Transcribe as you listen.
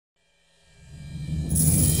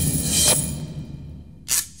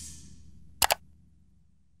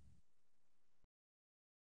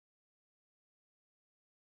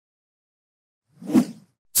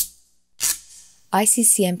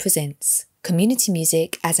ICCM presents Community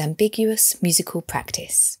Music as Ambiguous Musical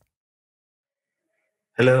Practice.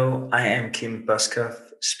 Hello, I am Boeskov,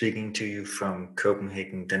 speaking to you from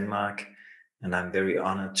Copenhagen, Denmark, and I'm very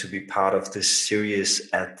honored to be part of this series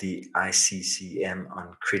at the ICCM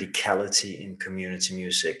on criticality in community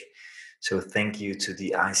music. So thank you to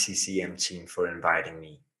the ICCM team for inviting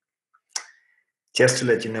me. Just to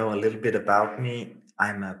let you know a little bit about me,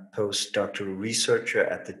 I'm a postdoctoral researcher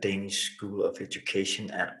at the Danish School of Education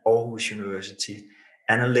at Aarhus University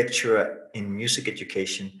and a lecturer in music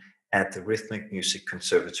education at the Rhythmic Music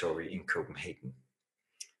Conservatory in Copenhagen.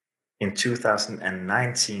 In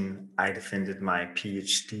 2019, I defended my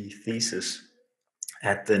PhD thesis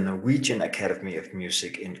at the Norwegian Academy of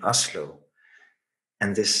Music in Oslo,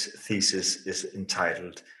 and this thesis is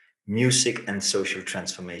entitled Music and Social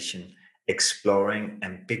Transformation, Exploring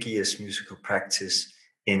Ambiguous Musical Practice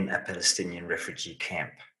in a Palestinian Refugee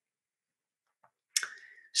Camp.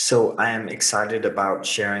 So I am excited about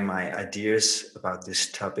sharing my ideas about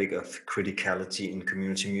this topic of criticality in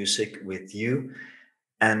community music with you.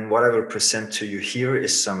 And what I will present to you here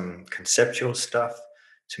is some conceptual stuff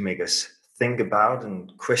to make us think about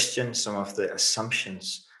and question some of the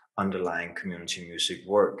assumptions underlying community music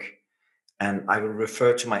work. And I will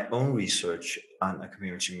refer to my own research on a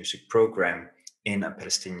community music program in a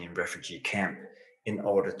Palestinian refugee camp in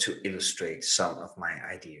order to illustrate some of my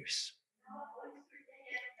ideas.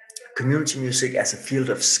 Community music as a field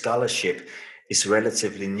of scholarship is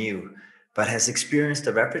relatively new, but has experienced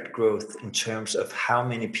a rapid growth in terms of how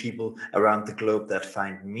many people around the globe that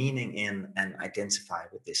find meaning in and identify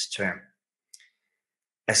with this term.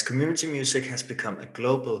 As community music has become a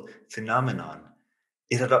global phenomenon,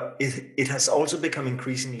 it has also become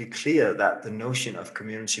increasingly clear that the notion of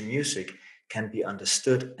community music can be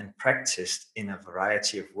understood and practiced in a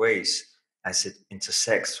variety of ways as it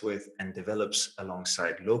intersects with and develops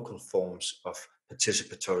alongside local forms of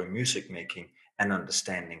participatory music making and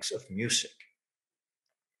understandings of music.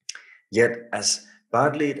 Yet, as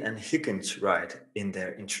Bartlett and Higgins write in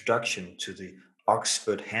their introduction to the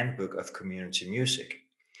Oxford Handbook of Community Music,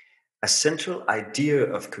 a central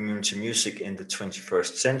idea of community music in the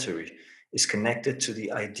 21st century is connected to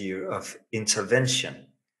the idea of intervention,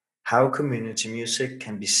 how community music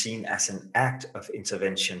can be seen as an act of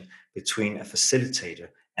intervention between a facilitator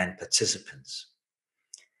and participants.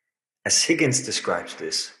 As Higgins describes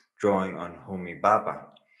this, drawing on Homi Bhabha,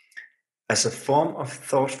 as a form of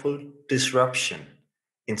thoughtful disruption,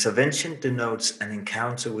 intervention denotes an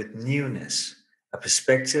encounter with newness, a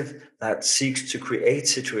perspective that seeks to create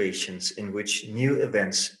situations in which new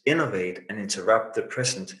events innovate and interrupt the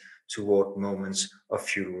present toward moments of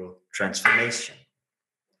future transformation.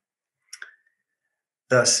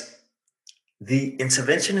 Thus, the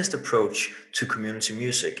interventionist approach to community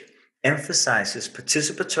music emphasizes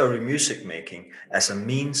participatory music making as a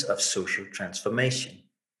means of social transformation.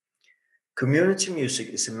 Community music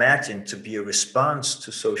is imagined to be a response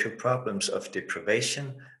to social problems of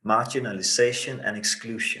deprivation, marginalization, and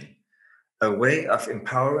exclusion, a way of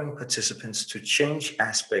empowering participants to change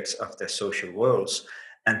aspects of their social worlds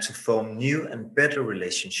and to form new and better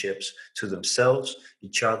relationships to themselves,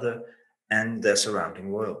 each other, and their surrounding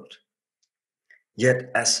world. Yet,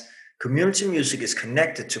 as community music is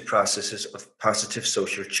connected to processes of positive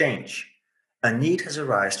social change, a need has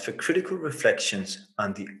arisen for critical reflections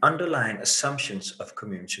on the underlying assumptions of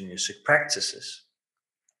community music practices.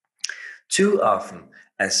 Too often,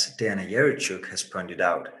 as Diana Yerichuk has pointed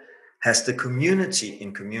out, has the community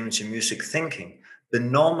in community music thinking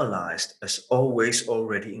been normalized as always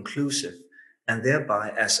already inclusive, and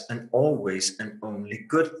thereby as an always and only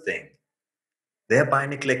good thing, thereby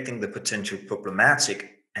neglecting the potential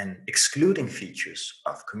problematic and excluding features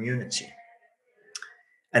of community.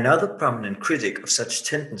 Another prominent critic of such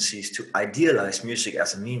tendencies to idealize music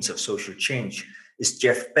as a means of social change is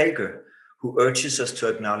Jeff Baker, who urges us to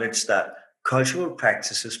acknowledge that cultural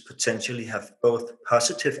practices potentially have both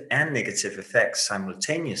positive and negative effects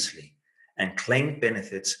simultaneously, and claimed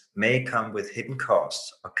benefits may come with hidden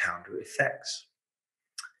costs or counter effects.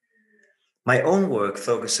 My own work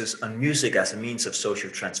focuses on music as a means of social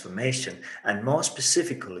transformation, and more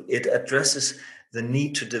specifically, it addresses the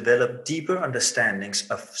need to develop deeper understandings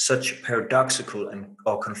of such paradoxical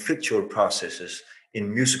or conflictual processes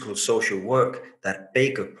in musical social work that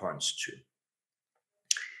Baker points to.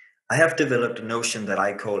 I have developed a notion that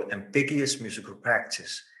I call ambiguous musical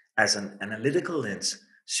practice as an analytical lens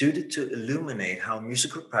suited to illuminate how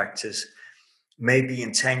musical practice may be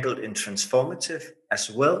entangled in transformative as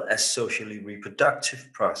well as socially reproductive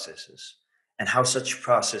processes, and how such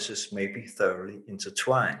processes may be thoroughly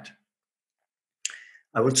intertwined.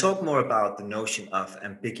 I will talk more about the notion of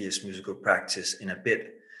ambiguous musical practice in a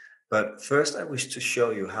bit, but first I wish to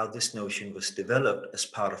show you how this notion was developed as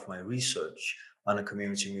part of my research on a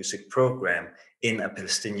community music program in a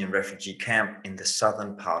Palestinian refugee camp in the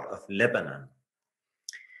southern part of Lebanon.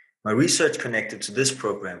 My research connected to this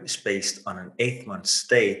program is based on an 8-month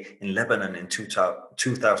stay in Lebanon in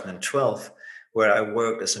 2012, where I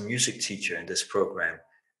worked as a music teacher in this program,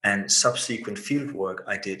 and subsequent fieldwork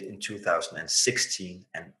I did in 2016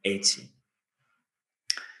 and 18.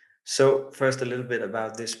 So first, a little bit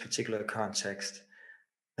about this particular context.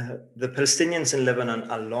 The Palestinians in Lebanon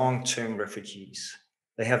are long-term refugees.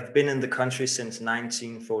 They have been in the country since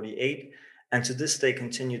 1948, and to this day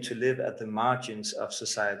continue to live at the margins of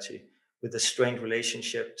society with a strained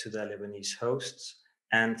relationship to their Lebanese hosts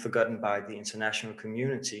and forgotten by the international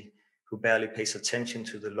community, who barely pays attention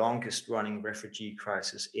to the longest-running refugee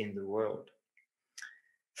crisis in the world.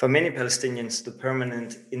 For many Palestinians, the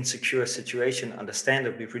permanent insecure situation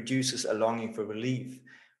understandably produces a longing for relief,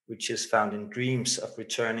 which is found in dreams of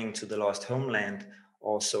returning to the lost homeland,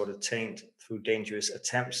 or sought attained through dangerous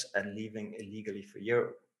attempts at leaving illegally for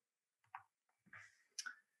Europe.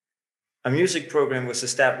 A music program was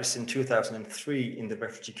established in 2003 in the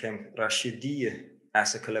refugee camp Rashidiyeh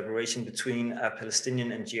as a collaboration between a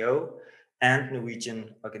Palestinian NGO and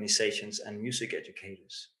Norwegian organizations and music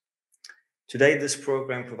educators. Today, this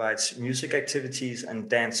program provides music activities and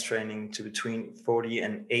dance training to between 40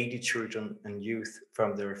 and 80 children and youth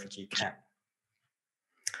from the refugee camp.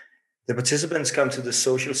 The participants come to the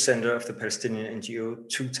social center of the Palestinian NGO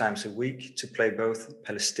 2 times a week to play both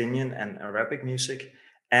Palestinian and Arabic music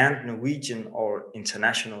and Norwegian or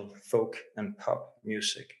international folk and pop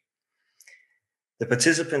music. The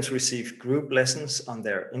participants receive group lessons on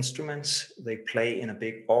their instruments. They play in a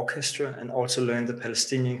big orchestra and also learn the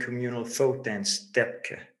Palestinian communal folk dance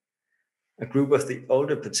debke. A group of the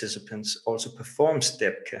older participants also performs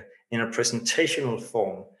debke in a presentational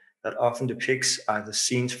form that often depicts either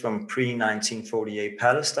scenes from pre-1948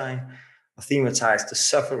 Palestine or thematize the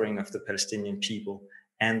suffering of the Palestinian people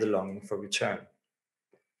and the longing for return.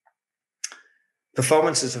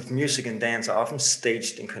 Performances of music and dance are often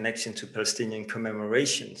staged in connection to Palestinian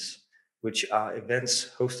commemorations, which are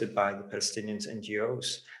events hosted by the Palestinian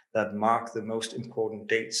NGOs that mark the most important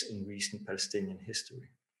dates in recent Palestinian history.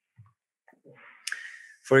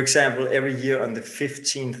 For example, every year on the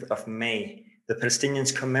 15th of May, the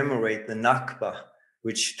Palestinians commemorate the Nakba,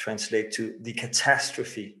 which translates to the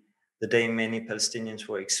catastrophe, the day many Palestinians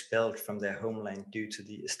were expelled from their homeland due to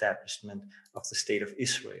the establishment of the State of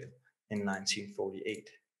Israel in 1948.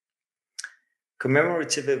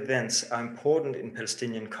 Commemorative events are important in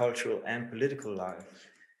Palestinian cultural and political life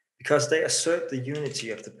because they assert the unity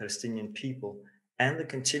of the Palestinian people and the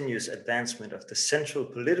continuous advancement of the central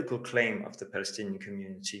political claim of the Palestinian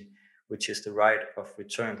community, which is the right of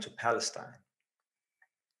return to Palestine.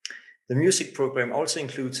 The music program also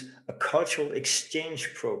includes a cultural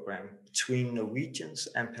exchange program between Norwegians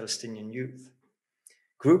and Palestinian youth.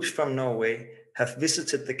 Groups from Norway have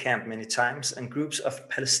visited the camp many times, and groups of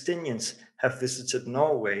Palestinians have visited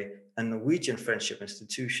Norway and Norwegian friendship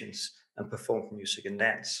institutions and performed music and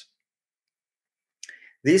dance.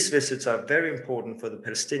 These visits are very important for the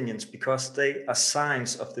Palestinians because they are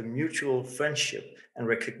signs of the mutual friendship and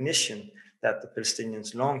recognition that the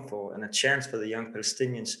Palestinians long for, and a chance for the young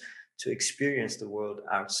Palestinians to experience the world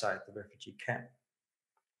outside the refugee camp.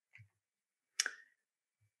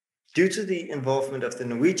 Due to the involvement of the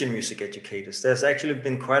Norwegian music educators, there's actually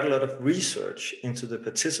been quite a lot of research into the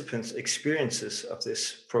participants' experiences of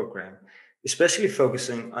this program, especially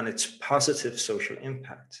focusing on its positive social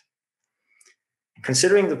impact.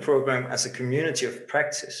 Considering the program as a community of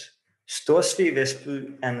practice, Storsvig,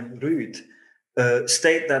 Vestby, and Ryd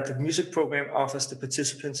state that the music program offers the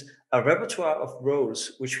participants a repertoire of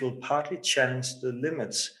roles which will partly challenge the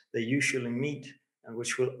limits they usually meet and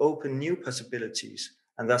which will open new possibilities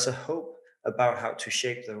and thus a hope about how to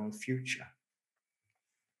shape their own future.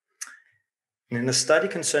 In a study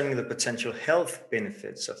concerning the potential health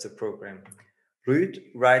benefits of the program, Ryd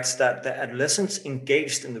writes that the adolescents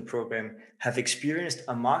engaged in the program have experienced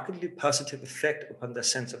a markedly positive effect upon their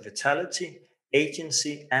sense of vitality,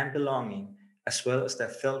 agency, and belonging, as well as their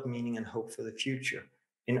felt meaning and hope for the future.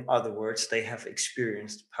 In other words, they have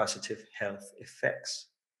experienced positive health effects.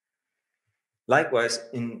 Likewise,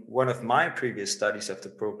 in one of my previous studies of the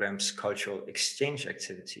program's cultural exchange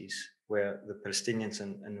activities, where the Palestinians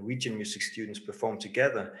and Norwegian music students perform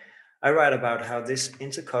together, I write about how this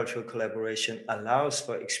intercultural collaboration allows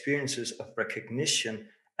for experiences of recognition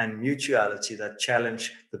and mutuality that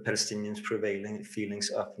challenge the Palestinians' prevailing feelings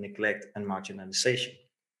of neglect and marginalization.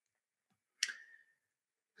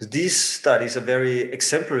 These studies are very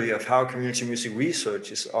exemplary of how community music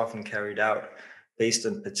research is often carried out, based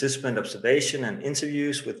on participant observation and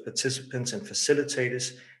interviews with participants and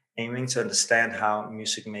facilitators, aiming to understand how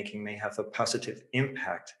music making may have a positive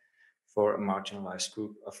impact for a marginalized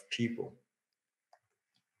group of people.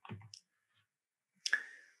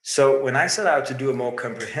 So when I set out to do a more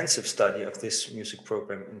comprehensive study of this music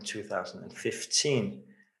program in 2015,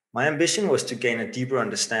 my ambition was to gain a deeper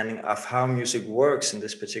understanding of how music works in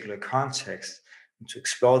this particular context, and to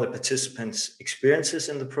explore the participants' experiences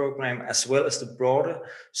in the program, as well as the broader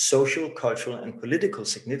social, cultural, and political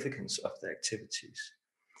significance of the activities.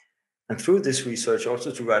 And through this research,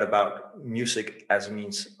 also to write about music as a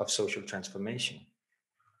means of social transformation.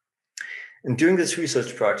 And during this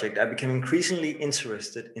research project, I became increasingly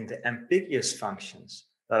interested in the ambiguous functions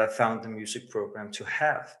that I found the music program to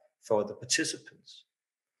have for the participants.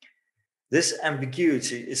 This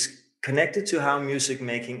ambiguity is connected to how music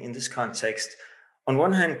making in this context, on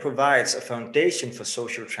one hand, provides a foundation for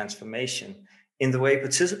social transformation in the way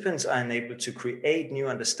participants are enabled to create new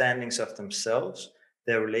understandings of themselves,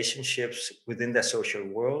 their relationships within their social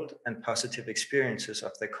world, and positive experiences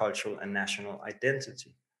of their cultural and national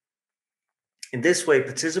identity. In this way,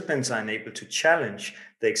 participants are enabled to challenge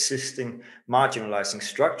the existing marginalizing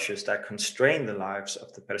structures that constrain the lives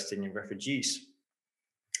of the Palestinian refugees.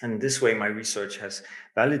 And in this way, my research has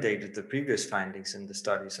validated the previous findings in the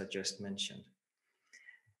studies I just mentioned.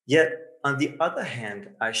 Yet, on the other hand,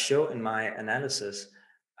 I show in my analysis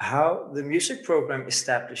how the music program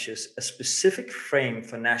establishes a specific frame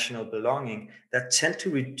for national belonging that tend to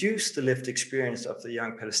reduce the lived experience of the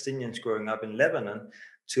young Palestinians growing up in Lebanon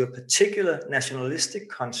to a particular nationalistic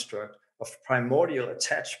construct of primordial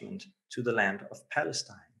attachment to the land of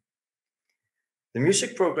Palestine. The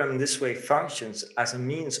music program in this way functions as a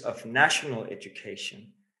means of national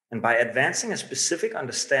education, and by advancing a specific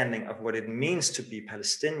understanding of what it means to be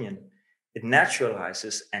Palestinian, it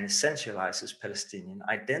naturalizes and essentializes Palestinian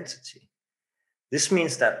identity. This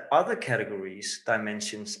means that other categories,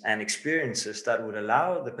 dimensions, and experiences that would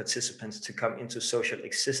allow the participants to come into social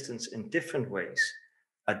existence in different ways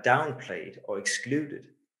are downplayed or excluded.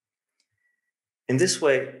 In this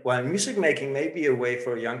way, while music making may be a way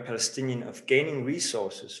for a young Palestinian of gaining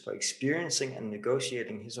resources for experiencing and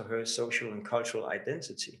negotiating his or her social and cultural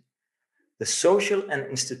identity, the social and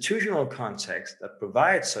institutional context that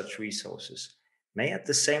provides such resources may at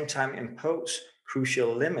the same time impose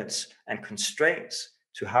crucial limits and constraints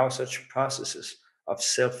to how such processes of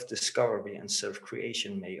self-discovery and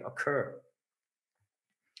self-creation may occur.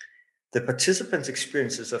 The participants'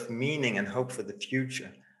 experiences of meaning and hope for the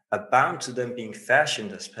future are bound to them being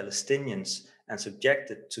fashioned as Palestinians and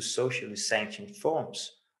subjected to socially sanctioned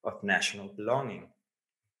forms of national belonging.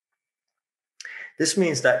 This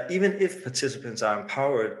means that even if participants are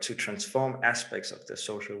empowered to transform aspects of their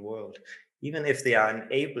social world, even if they are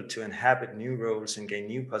enabled to inhabit new roles and gain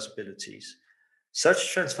new possibilities,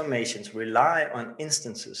 such transformations rely on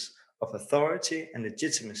instances of authority and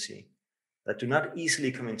legitimacy that do not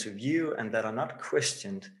easily come into view and that are not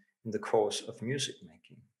questioned in the course of music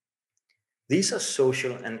making. These are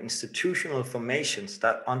social and institutional formations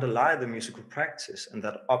that underlie the musical practice and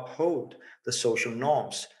that uphold the social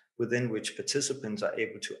norms within which participants are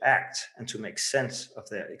able to act and to make sense of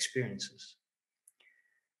their experiences.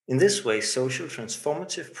 In this way, social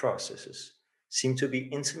transformative processes seem to be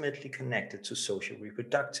intimately connected to social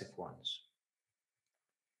reproductive ones.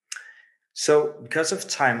 So, because of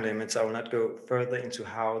time limits, I will not go further into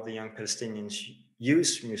how the young Palestinians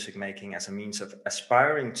use music making as a means of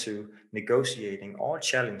aspiring to negotiating or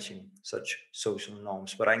challenging such social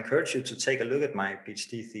norms. But I encourage you to take a look at my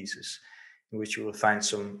PhD thesis, in which you will find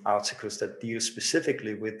some articles that deal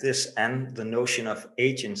specifically with this and the notion of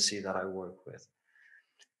agency that I work with.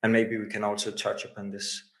 And maybe we can also touch upon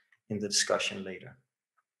this in the discussion later.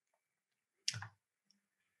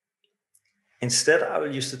 Instead, I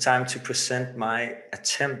will use the time to present my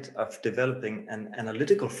attempt of developing an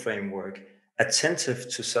analytical framework attentive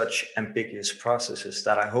to such ambiguous processes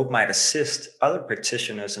that I hope might assist other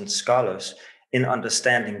practitioners and scholars in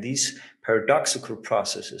understanding these paradoxical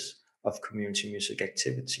processes of community music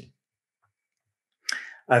activity.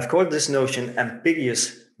 I've called this notion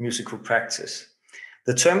ambiguous musical practice.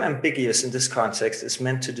 The term ambiguous in this context is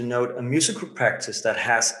meant to denote a musical practice that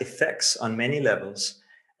has effects on many levels,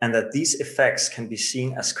 and that these effects can be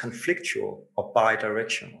seen as conflictual or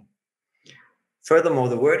bidirectional. Furthermore,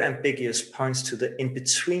 the word ambiguous points to the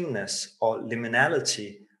in-betweenness or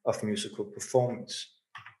liminality of musical performance.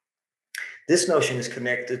 This notion is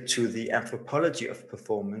connected to the anthropology of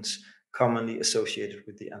performance, commonly associated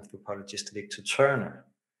with the anthropologist Victor Turner.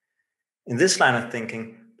 In this line of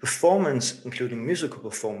thinking, Performance, including musical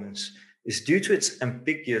performance, is due to its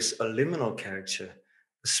ambiguous or liminal character,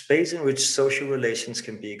 a space in which social relations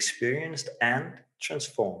can be experienced and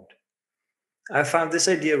transformed. I found this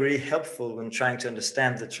idea really helpful when trying to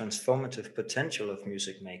understand the transformative potential of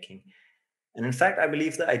music making. And in fact, I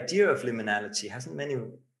believe the idea of liminality has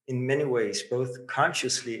in many ways, both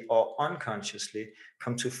consciously or unconsciously,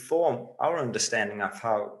 come to form our understanding of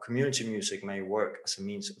how community music may work as a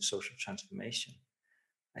means of social transformation.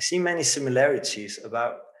 I see many similarities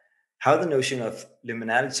about how the notion of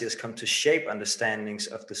liminality has come to shape understandings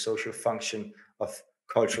of the social function of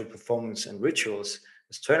cultural performance and rituals,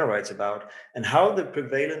 as Turner writes about, and how the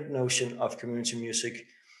prevalent notion of community music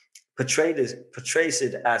portrays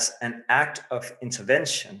it as an act of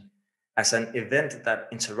intervention, as an event that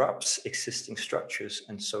interrupts existing structures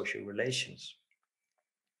and social relations.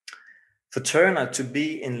 For Turner, to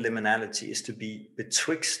be in liminality is to be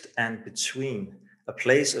betwixt and between, a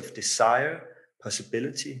place of desire,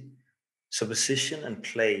 possibility, supposition, and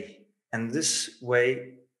play. And this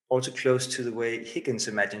way, also close to the way Higgins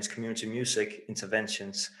imagines community music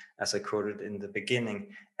interventions, as I quoted in the beginning,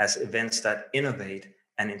 as events that innovate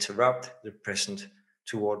and interrupt the present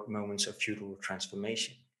toward moments of future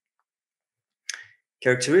transformation.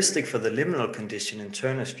 Characteristic for the liminal condition in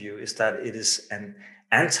Turner's view is that it is an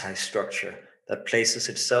anti-structure that places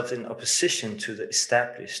itself in opposition to the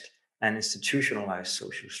established and institutionalized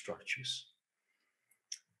social structures.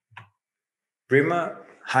 Brimmer,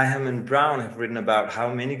 Hyham, and Brown have written about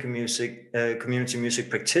how many community music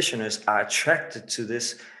practitioners are attracted to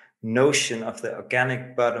this notion of the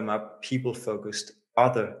organic, bottom-up, people-focused,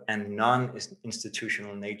 other and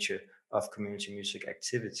non-institutional nature of community music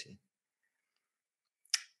activity.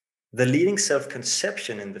 The leading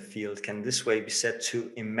self-conception in the field can this way be said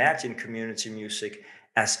to imagine community music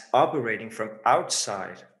as operating from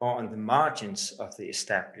outside or on the margins of the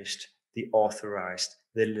established, the authorized,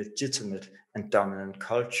 the legitimate and dominant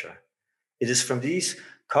culture. It is from these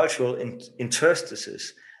cultural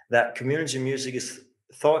interstices that community music is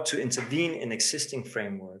thought to intervene in existing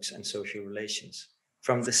frameworks and social relations,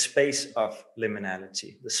 from the space of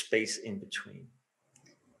liminality, the space in between.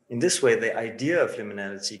 In this way, the idea of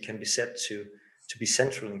liminality can be said to be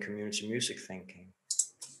central in community music thinking.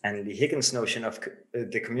 And Lee Higgins' notion of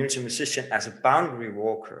the community musician as a boundary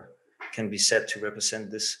walker can be said to represent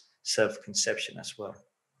this self-conception as well.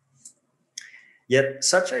 Yet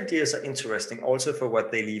such ideas are interesting also for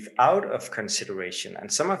what they leave out of consideration,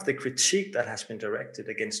 and some of the critique that has been directed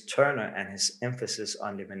against Turner and his emphasis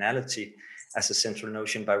on liminality as a central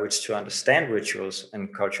notion by which to understand rituals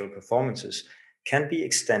and cultural performances can be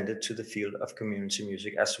extended to the field of community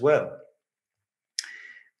music as well.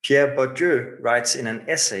 Pierre Bourdieu writes in an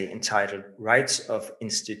essay entitled Rights of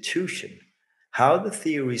Institution, how the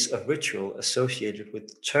theories of ritual associated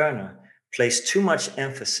with Turner place too much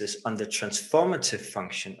emphasis on the transformative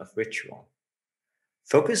function of ritual.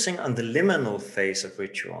 Focusing on the liminal phase of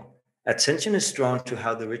ritual, attention is drawn to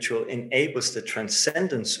how the ritual enables the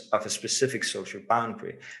transcendence of a specific social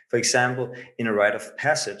boundary, for example, in a rite of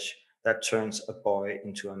passage that turns a boy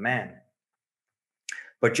into a man.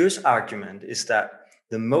 Bourdieu's argument is that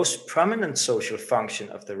the most prominent social function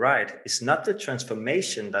of the rite is not the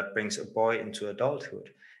transformation that brings a boy into adulthood.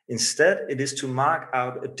 Instead, it is to mark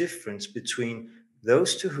out a difference between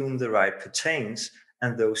those to whom the rite pertains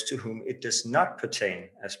and those to whom it does not pertain,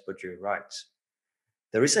 as Bourdieu writes.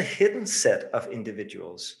 There is a hidden set of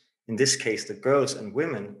individuals, in this case the girls and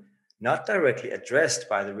women, not directly addressed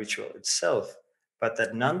by the ritual itself, but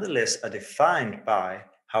that nonetheless are defined by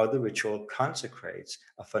how the ritual consecrates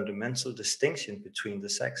a fundamental distinction between the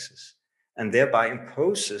sexes, and thereby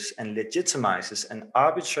imposes and legitimizes an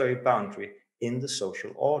arbitrary boundary in the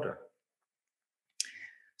social order.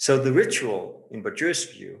 So the ritual, in Bourdieu's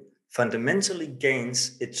view, fundamentally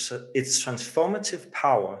gains its transformative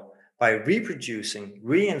power by reproducing,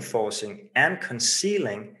 reinforcing, and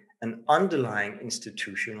concealing an underlying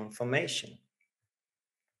institutional formation.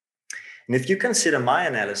 And if you consider my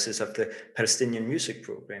analysis of the Palestinian music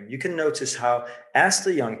program, you can notice how, as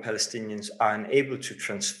the young Palestinians are unable to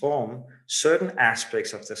transform certain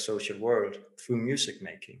aspects of their social world through music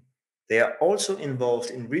making, they are also involved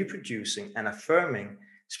in reproducing and affirming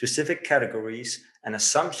specific categories and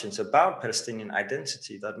assumptions about Palestinian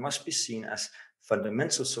identity that must be seen as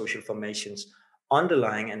fundamental social formations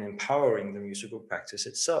underlying and empowering the musical practice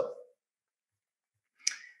itself.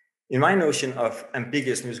 In my notion of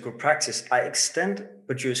ambiguous musical practice, I extend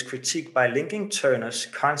Bourdieu's critique by linking Turner's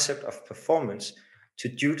concept of performance to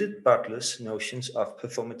Judith Butler's notions of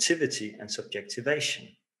performativity and subjectivation.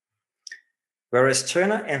 Whereas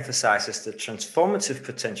Turner emphasizes the transformative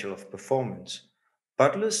potential of performance,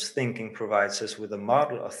 Butler's thinking provides us with a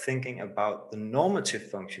model of thinking about the normative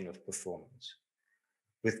function of performance.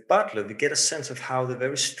 With Butler, we get a sense of how the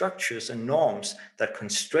very structures and norms that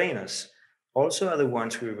constrain us also are the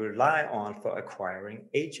ones we rely on for acquiring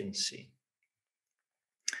agency.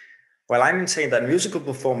 While I maintain that musical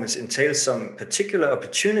performance entails some particular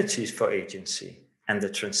opportunities for agency and the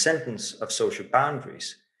transcendence of social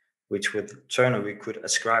boundaries, which with Turner we could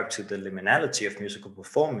ascribe to the liminality of musical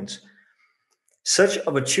performance, such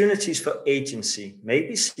opportunities for agency may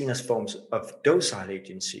be seen as forms of docile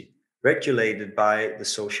agency, regulated by the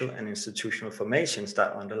social and institutional formations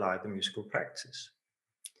that underlie the musical practice.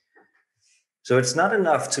 So it's not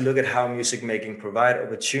enough to look at how music making provides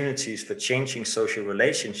opportunities for changing social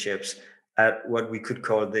relationships at what we could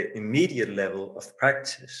call the immediate level of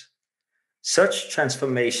practice. Such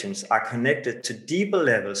transformations are connected to deeper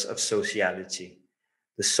levels of sociality,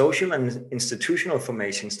 the social and institutional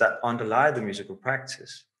formations that underlie the musical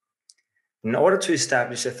practice. In order to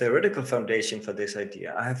establish a theoretical foundation for this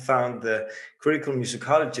idea, I have found the critical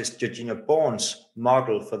musicologist Georgina Bourne's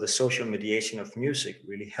model for the social mediation of music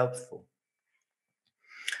really helpful.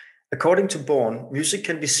 According to Bourne, music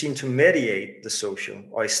can be seen to mediate the social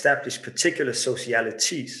or establish particular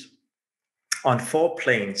socialities on 4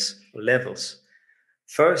 planes or levels.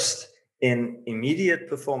 First, in immediate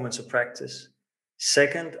performance or practice.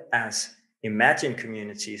 Second, as imagined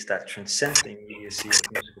communities that transcend the immediacy of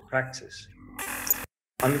musical practice.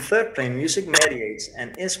 On the third plane, music mediates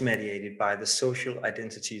and is mediated by the social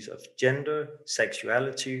identities of gender,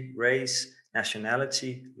 sexuality, race,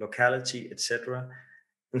 nationality, locality, etc.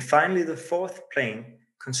 And finally, the fourth plane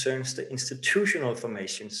concerns the institutional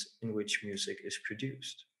formations in which music is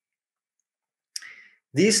produced.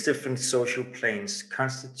 These different social planes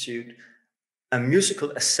constitute a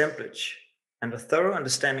musical assemblage, and a thorough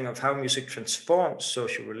understanding of how music transforms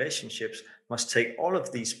social relationships must take all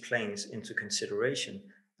of these planes into consideration,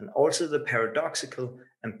 and also the paradoxical,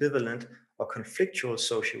 ambivalent, or conflictual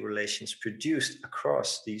social relations produced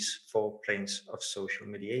across these 4 planes of social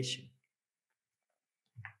mediation.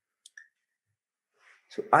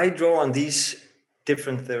 So I draw on these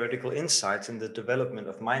different theoretical insights in the development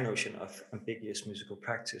of my notion of ambiguous musical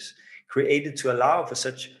practice, created to allow for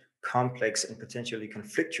such complex and potentially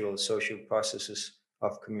conflictual social processes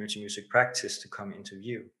of community music practice to come into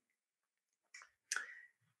view.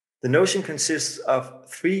 The notion consists of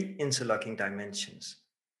 3 interlocking dimensions.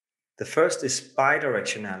 The first is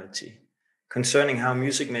bidirectionality, concerning how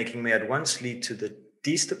music making may at once lead to the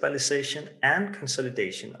destabilization and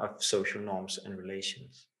consolidation of social norms and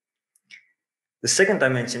relations. The second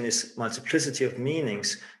dimension is multiplicity of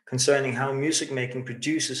meanings, concerning how music making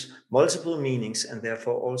produces multiple meanings and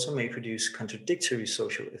therefore also may produce contradictory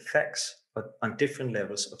social effects, but on different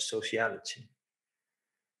levels of sociality.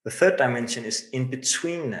 The third dimension is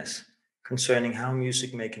in-betweenness, concerning how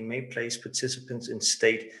music making may place participants in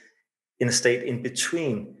a state in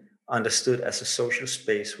between, understood as a social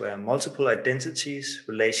space where multiple identities,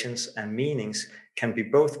 relations, and meanings can be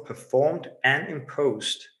both performed and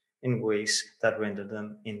imposed in ways that render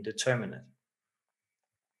them indeterminate.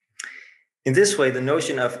 In this way, the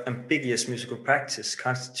notion of ambiguous musical practice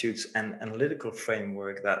constitutes an analytical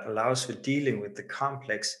framework that allows for dealing with the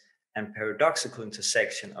complex and paradoxical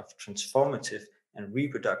intersection of transformative and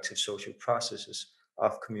reproductive social processes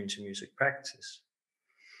of community music practice.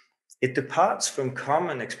 It departs from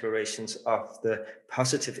common explorations of the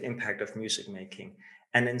positive impact of music making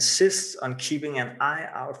and insists on keeping an eye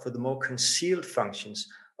out for the more concealed functions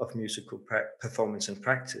of musical performance and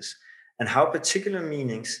practice, and how particular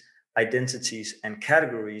meanings, identities, and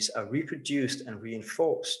categories are reproduced and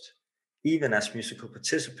reinforced, even as musical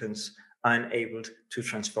participants are enabled to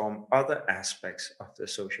transform other aspects of their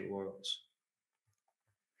social worlds.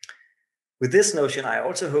 With this notion, I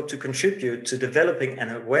also hope to contribute to developing an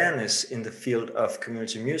awareness in the field of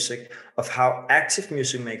community music of how active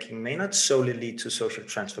music making may not solely lead to social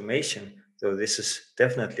transformation, though this is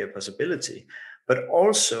definitely a possibility, but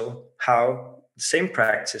also how the same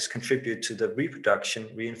practice contribute to the reproduction,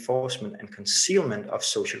 reinforcement, and concealment of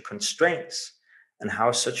social constraints, and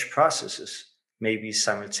how such processes may be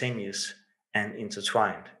simultaneous and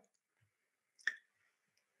intertwined.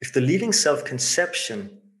 If the leading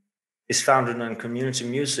self-conception is founded on community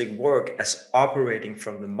music work as operating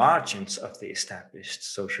from the margins of the established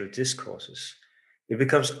social discourses, it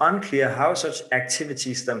becomes unclear how such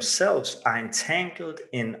activities themselves are entangled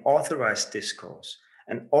in authorized discourse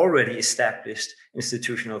and already established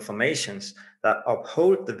institutional formations that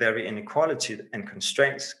uphold the very inequality and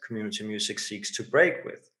constraints community music seeks to break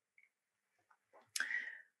with.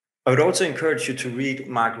 I would also encourage you to read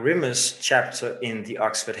Mark Rimmer's chapter in the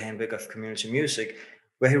Oxford Handbook of Community Music,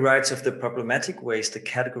 where he writes of the problematic ways the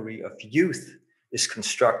category of youth is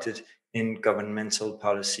constructed in governmental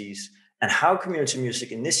policies, and how community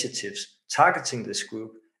music initiatives targeting this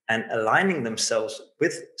group and aligning themselves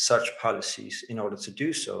with such policies in order to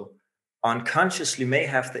do so unconsciously may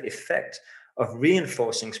have the effect of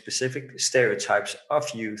reinforcing specific stereotypes of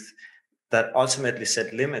youth that ultimately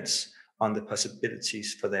set limits on the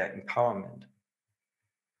possibilities for their empowerment.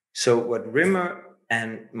 So what Rimmer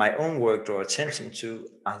and my own work draw attention to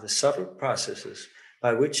are the subtle processes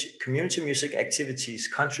by which community music activities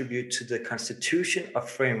contribute to the constitution of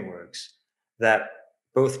frameworks that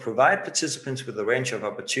both provide participants with a range of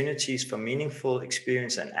opportunities for meaningful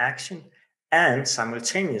experience and action, and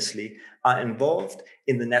simultaneously are involved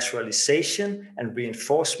in the naturalization and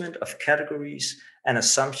reinforcement of categories and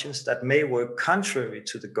assumptions that may work contrary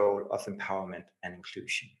to the goal of empowerment and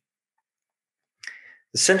inclusion.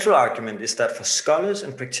 The central argument is that for scholars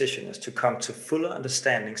and practitioners to come to fuller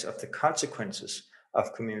understandings of the consequences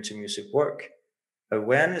of community music work,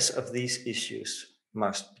 awareness of these issues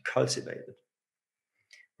must be cultivated.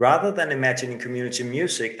 Rather than imagining community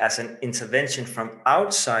music as an intervention from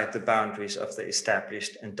outside the boundaries of the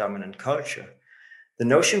established and dominant culture, the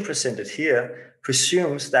notion presented here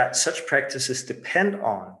presumes that such practices depend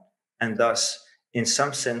on, and thus, in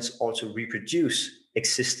some sense, also reproduce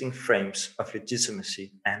existing frames of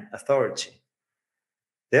legitimacy and authority.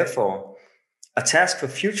 Therefore, a task for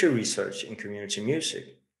future research in community music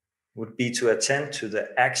would be to attend to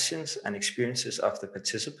the actions and experiences of the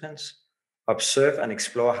participants, observe and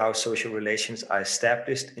explore how social relations are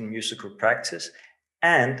established in musical practice,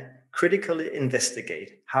 and critically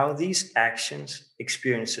investigate how these actions,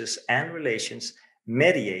 experiences, and relations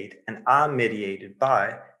mediate and are mediated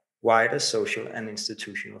by wider social and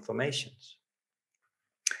institutional formations.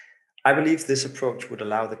 I believe this approach would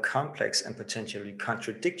allow the complex and potentially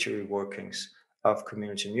contradictory workings of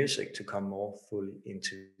community music to come more fully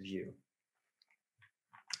into view.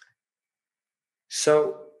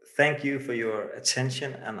 So, thank you for your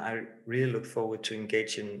attention, and I really look forward to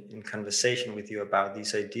engaging in conversation with you about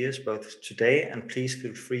these ideas both today, and please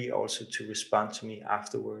feel free also to respond to me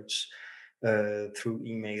afterwards through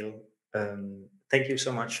email. Thank you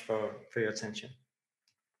so much for your attention.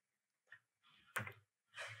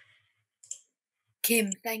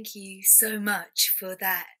 Kim, thank you so much for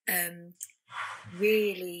that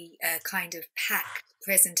really kind of packed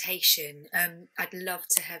presentation. I'd love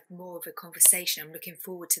to have more of a conversation. I'm looking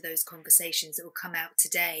forward to those conversations that will come out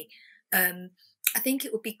today. I think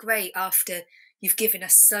it would be great, after you've given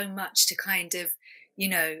us so much to kind of,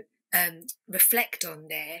 reflect on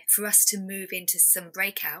there, for us to move into some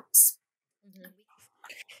breakouts. Mm-hmm.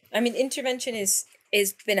 I mean, intervention is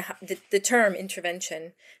been the term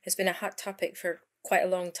intervention has been a hot topic for quite a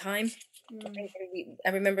long time. I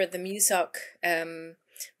remember the MUSOC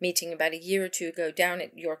meeting about a year or two ago down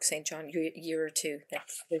at York St. John, a year or two.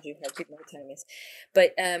 That's how good my time is.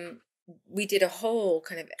 But we did a whole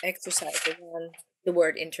kind of exercise around the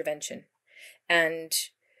word intervention. And,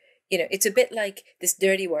 it's a bit like this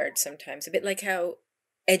dirty word sometimes, a bit like how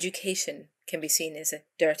education can be seen as a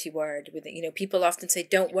dirty word. With people often say,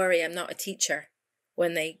 "Don't worry, I'm not a teacher,"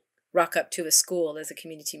 when they rock up to a school as a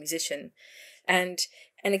community musician. And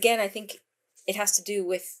again, I think it has to do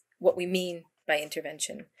with what we mean by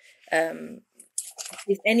intervention.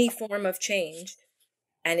 Is any form of change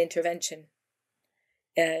an intervention?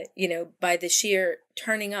 By the sheer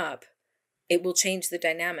turning up, it will change the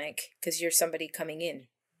dynamic because you're somebody coming in.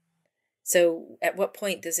 So at what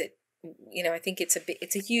point does it, I think it's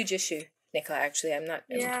a huge issue, Nicola, actually. I'm not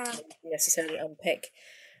necessarily unpick.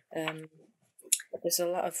 But there's a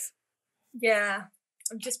lot of... Yeah,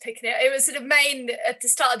 I'm just picking it. It was sort of at the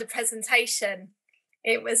start of the presentation.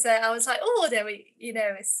 It was, I was like, oh, there we,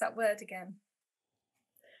 it's that word again.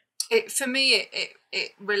 For me,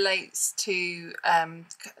 it relates to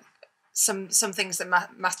some things that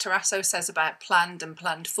Matarazzo says about planned and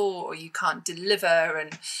planned for, or you can't deliver,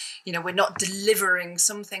 and we're not delivering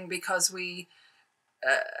something because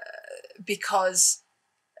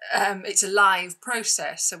it's a live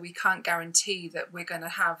process, so we can't guarantee that we're going to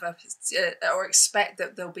have or expect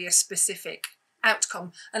that there'll be a specific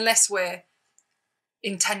outcome unless we're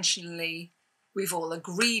intentionally, we've all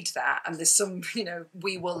agreed that, and there's some,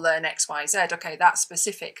 we will learn X, Y, Z. Okay, that's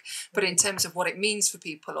specific. But in terms of what it means for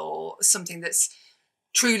people, or something that's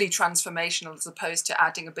truly transformational, as opposed to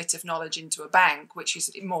adding a bit of knowledge into a bank, which is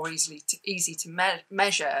more easy to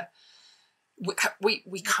measure,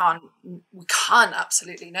 we can't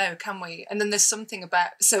absolutely know, can we? And then there's something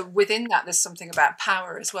about, so within that there's something about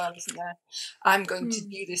power as well, isn't there? I'm going to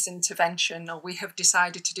do this intervention, or we have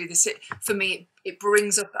decided to do this. For me, it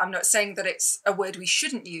brings up, I'm not saying that it's a word we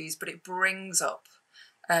shouldn't use, but it brings up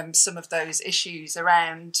some of those issues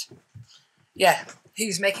around,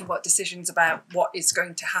 who's making what decisions about what is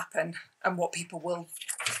going to happen and what people will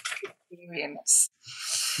experience.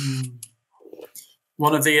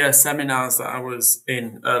 One of the seminars that I was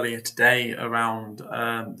in earlier today around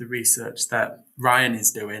the research that Ryan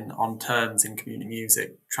is doing on terms in community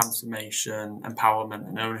music, transformation, empowerment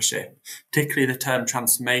and ownership, particularly the term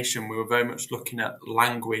transformation, we were very much looking at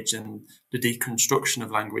language and the deconstruction of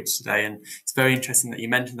language today. And it's very interesting that you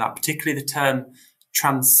mentioned that, particularly the term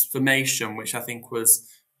transformation, which I think was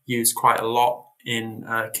used quite a lot in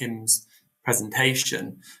Kim's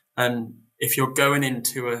presentation. And if you're going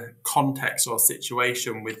into a context or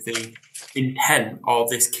situation with the intent or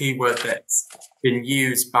this keyword that's been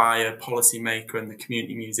used by a policymaker and the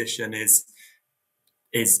community musician is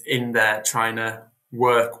in there trying to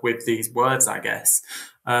work with these words, I guess.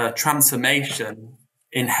 Transformation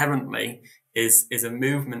inherently is a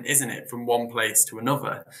movement, isn't it, from one place to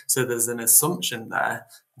another. So there's an assumption there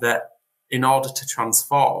that in order to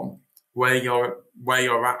transform, where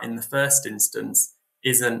you're at in the first instance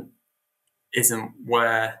isn't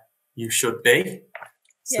where you should be.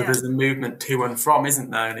 So there's a movement to and from, isn't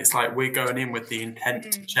there? And it's like we're going in with the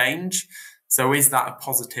intent to change. So is that a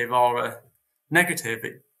positive or a negative?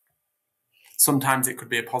 Sometimes it could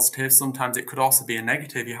be a positive. Sometimes it could also be a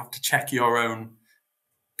negative. You have to check your own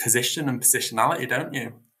position and positionality, don't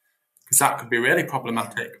you? Because that could be really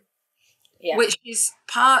problematic. Yeah. Which is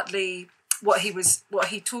partly what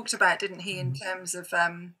he talked about, didn't he, in terms of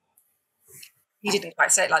he didn't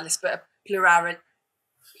quite say it like this, but a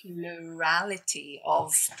plurality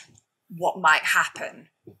of what might happen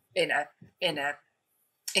in a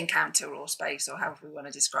encounter or space, or however we want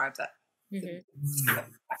to describe that.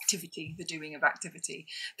 Activity, the doing of activity,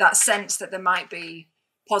 that sense that there might be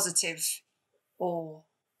positive or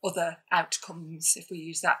other outcomes, if we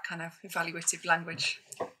use that kind of evaluative language,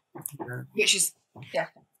 which is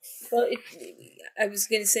well, I was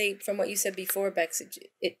going to say, from what you said before, Bex,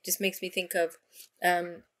 it just makes me think of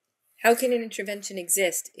how can an intervention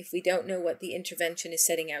exist if we don't know what the intervention is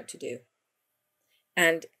setting out to do?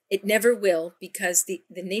 And it never will, because the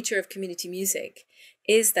nature of community music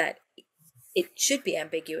is that it should be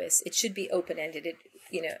ambiguous. It should be open-ended.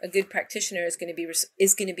 A good practitioner is going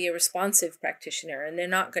to be a responsive practitioner, and they're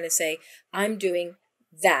not going to say, I'm doing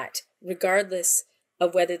that, regardless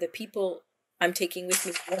of whether the people I'm taking with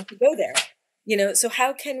me want to go there. So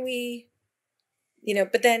how can we,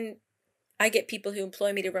 but then I get people who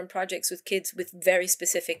employ me to run projects with kids with very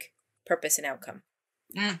specific purpose and outcome.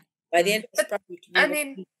 By the end of this project,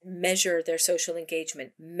 we measure their social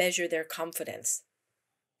engagement, measure their confidence.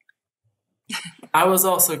 I was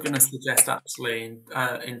also going to suggest, actually,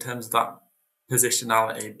 in terms of that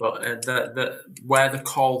positionality, but where the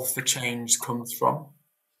call for change comes from.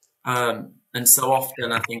 And so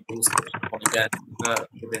often, I think it was touched upon again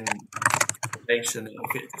within education.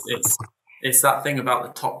 It's that thing about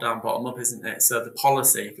the top down, bottom up, isn't it? So the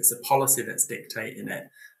policy, if it's a policy that's dictating it,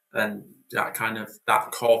 then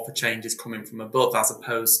that call for change is coming from above, as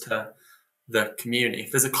opposed to the community.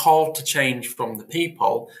 If there's a call to change from the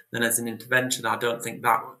people, then as an intervention, I don't think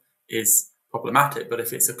that is problematic. But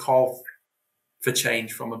if it's a call for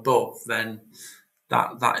change from above, then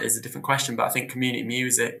that is a different question. But I think community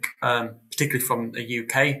music, particularly from a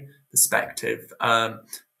UK perspective,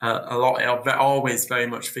 it always very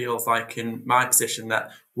much feels like, in my position,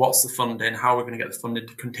 that what's the funding, how are we going to get the funding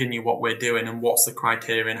to continue what we're doing, and what's the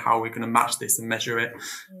criteria, and how are we going to match this and measure it.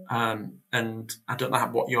 And I don't know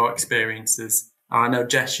what your experience is. I know,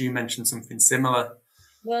 Jess, you mentioned something similar.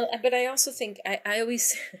 Well, but I also think I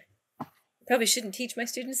always probably shouldn't teach my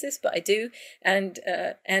students this, but I do. And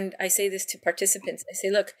I say this to participants. I say,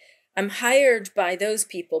 look, I'm hired by those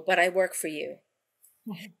people, but I work for you.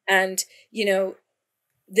 And,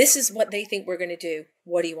 this is what they think we're going to do.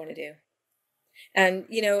 What do you want to do? And,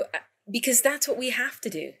 because that's what we have to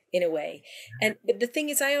do in a way. But the thing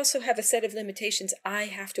is, I also have a set of limitations I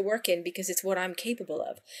have to work in, because it's what I'm capable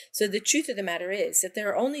of. So the truth of the matter is that there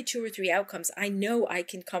are only 2 or 3 outcomes I know I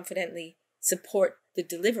can confidently support the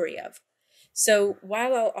delivery of. So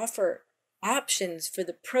while I'll offer options for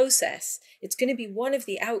the process, it's going to be one of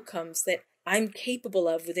the outcomes that I'm capable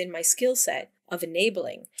of within my skill set of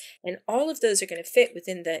enabling. And all of those are going to fit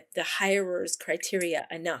within the hirer's criteria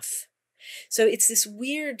enough. So it's this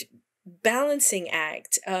weird balancing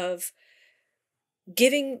act of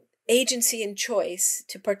giving agency and choice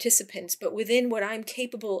to participants, but within what I'm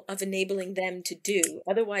capable of enabling them to do.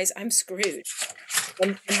 Otherwise, I'm screwed.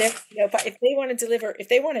 And then, if they want to deliver, if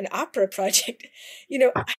they want an opera project, I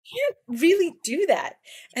can't really do that.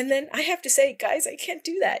 And then I have to say, guys, I can't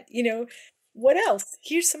do that. What else?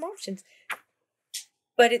 Here's some options.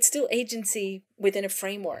 But it's still agency within a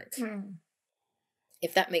framework.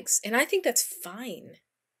 If that makes, and I think that's fine.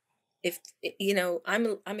 If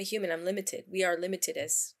I'm a human, I'm limited. We are limited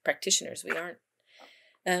as practitioners. We aren't.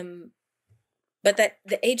 But that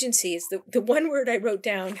the agency is the one word I wrote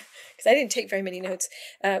down, because I didn't take very many notes,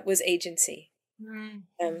 was agency.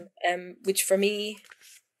 Which for me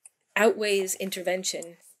outweighs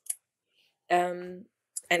intervention and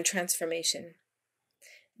transformation.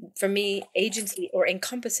 For me, agency or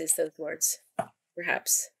encompasses those words,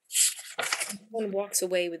 perhaps. One walks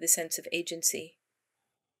away with a sense of agency.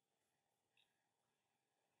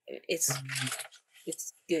 It's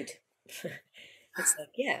good. It's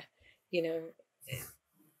like, yeah,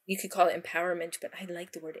 you could call it empowerment, but I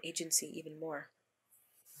like the word agency even more.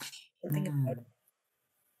 Something about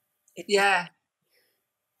it. Yeah.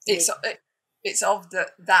 It's of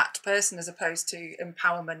that person as opposed to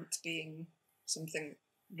empowerment being something,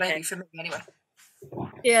 maybe for me anyway.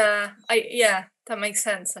 Yeah, that makes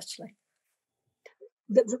sense actually.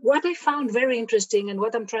 What I found very interesting and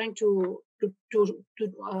what I'm trying to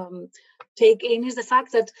take in is the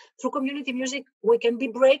fact that through community music we can be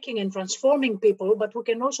breaking and transforming people, but we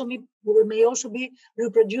may also be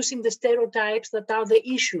reproducing the stereotypes that are the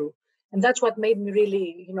issue, and that's what made me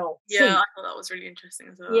really think. I thought that was really interesting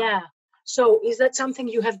as well. Yeah. So is that something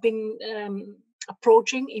you have been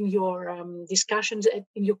approaching in your discussions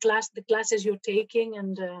in your class, the classes you're taking,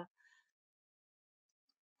 and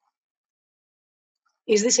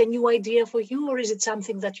is this a new idea for you, or is it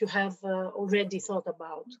something that you have already thought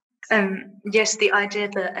about? Yes, the idea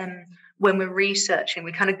that when we're researching,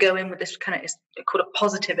 we kind of go in with this kind of, it's called a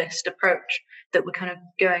positivist approach, that we're kind of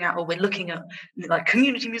going out, or we're looking at like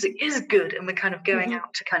community music is good, and we're kind of going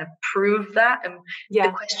out to kind of prove that. And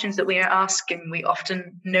the questions that we are asking, we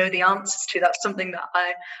often know the answers to. That's something that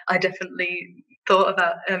I definitely thought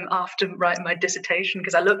about after writing my dissertation,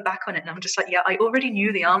 because I look back on it and I'm just like, yeah, I already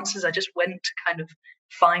knew the answers. I just went to kind of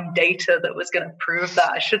find data that was going to prove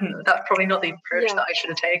that. That's probably not the approach that I should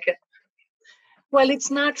have taken. Well,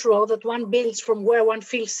 it's natural that one builds from where one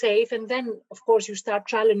feels safe, and then of course you start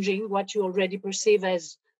challenging what you already perceive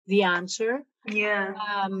as the answer.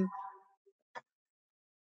 I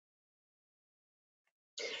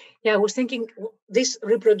was thinking this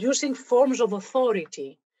reproducing forms of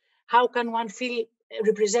authority. How can one feel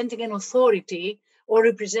representing an authority or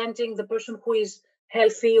representing the person who is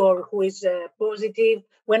healthy or who is positive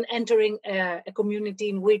when entering a community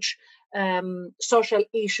in which social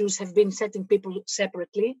issues have been setting people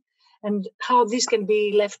separately, and how this can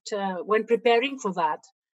be left when preparing for that.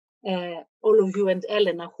 All of you and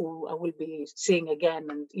Elena, who I will be seeing again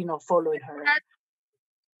and following her.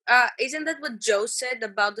 Isn't that what Joe said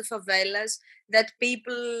about the favelas? That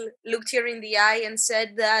people looked her in the eye and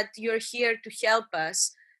said that you're here to help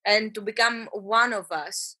us and to become one of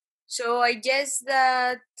us. So I guess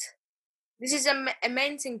that this is a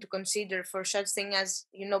main thing to consider for such thing as,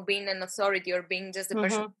 being an authority or being just the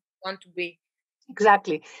person you want to be.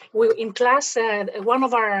 Exactly. In class, one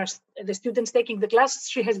of the students taking the class,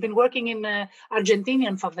 she has been working in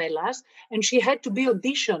Argentinian favelas, and she had to be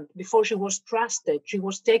auditioned before she was trusted. She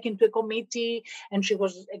was taken to a committee, and she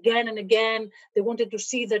was again and again. They wanted to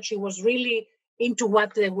see that she was really into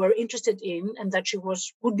what they were interested in, and that she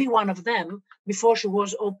would be one of them before she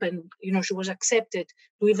was open. She was accepted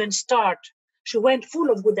to even start. She went full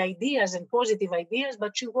of good ideas and positive ideas,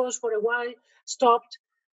 but she was for a while stopped,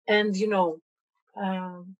 and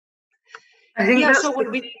I think that's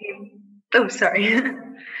Oh, sorry.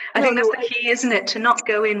 I think that's the key, isn't it? To not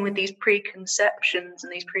go in with these preconceptions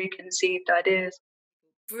and these preconceived ideas.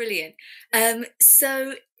 Brilliant.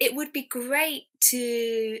 So it would be great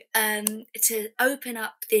to open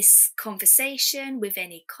up this conversation with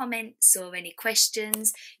any comments or any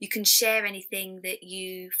questions. You can share anything that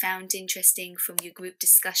you found interesting from your group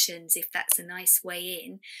discussions, if that's a nice way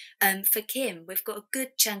in. For Kim, we've got a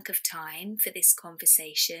good chunk of time for this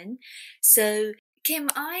conversation. So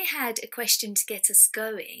Kim, I had a question to get us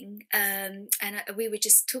going, and we were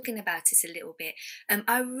just talking about it a little bit.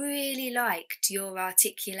 I really liked your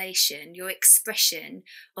articulation, your expression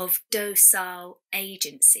of docile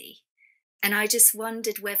agency. And I just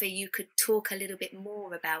wondered whether you could talk a little bit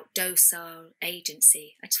more about docile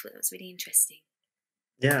agency. I just thought that was really interesting.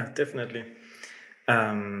 Yeah, definitely.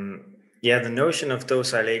 Yeah, the notion of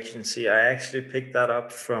docile agency, I actually picked that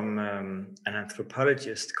up from an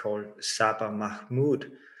anthropologist called Saba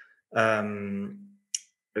Mahmood,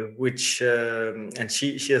 which and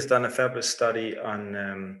she has done a fabulous study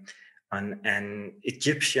on an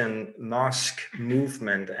Egyptian mosque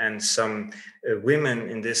movement and some women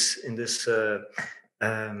in this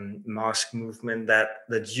mosque movement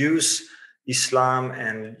that use Islam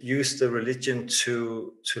and use the religion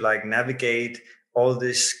to like navigate all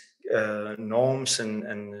these norms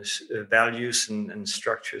and values and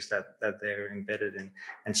structures that they're embedded in.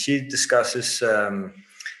 And she discusses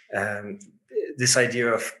this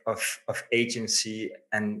idea of agency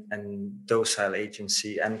and docile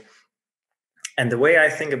agency. And the way I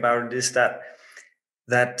think about it is that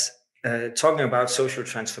talking about social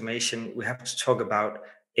transformation, we have to talk about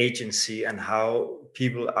agency and how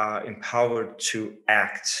people are empowered to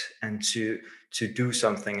act and to do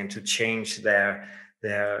something and to change their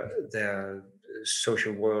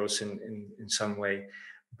social worlds in some way.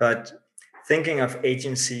 But thinking of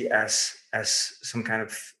agency as some kind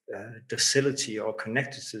of docility or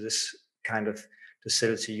connected to this kind of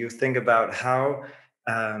docility, you think about how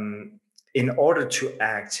in order to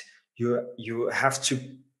act, you have to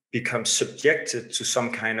become subjected to some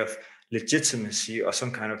kind of legitimacy or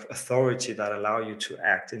some kind of authority that allow you to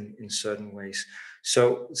act in certain ways.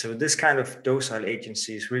 So this kind of docile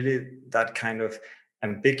agency is really that kind of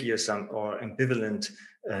ambiguous or ambivalent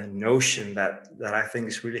notion that I think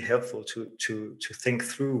is really helpful to think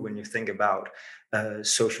through when you think about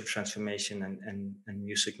social transformation and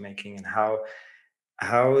music making, and how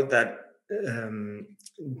that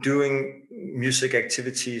doing music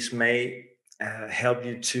activities may help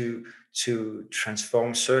you to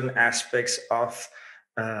transform certain aspects of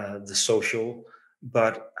the social,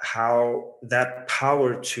 but how that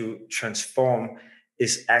power to transform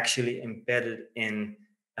is actually embedded in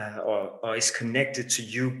or is connected to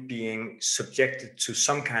you being subjected to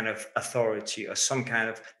some kind of authority or some kind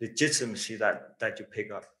of legitimacy that you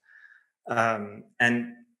pick up.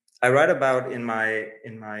 And I write about in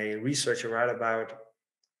my research, I write about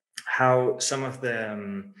how some of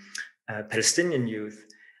the Palestinian youth,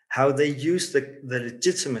 how they use the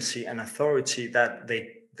legitimacy and authority that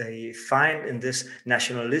they find in this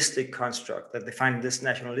nationalistic construct, that they find in this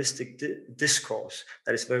nationalistic discourse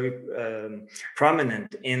that is very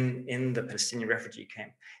prominent in the Palestinian refugee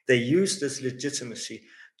camp. They use this legitimacy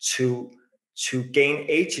to gain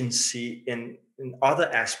agency in other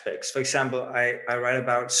aspects. For example, I write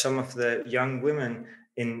about some of the young women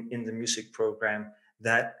in the music program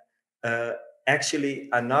that actually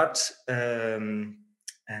are not,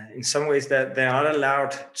 in some ways, that they are not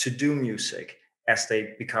allowed to do music as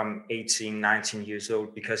they become 18, 19 years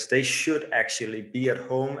old, because they should actually be at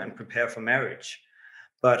home and prepare for marriage.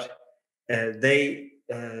 But they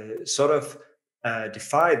sort of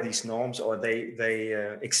defy these norms, or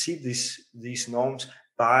they exceed these norms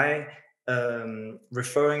by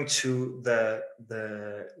referring to the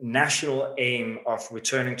national aim of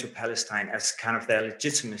returning to Palestine as kind of their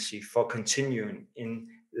legitimacy for continuing in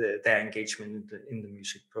their engagement in the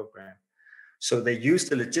music program. So they use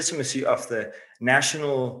the legitimacy of the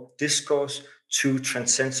national discourse to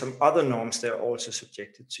transcend some other norms they're also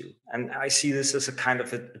subjected to. And I see this as a kind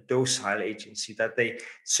of a docile agency, that they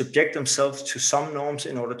subject themselves to some norms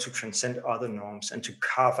in order to transcend other norms and to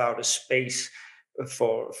carve out a space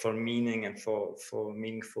for meaning and for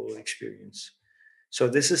meaningful experience. So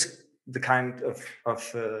this is the kind of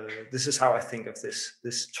this is how I think of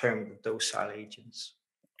this term, the docile agents.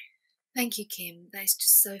 Thank you, Kim. That is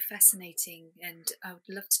just so fascinating, and I would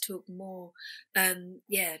love to talk more.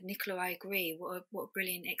 Yeah, Nicola, I agree. What a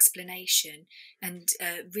brilliant explanation, and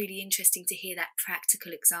really interesting to hear that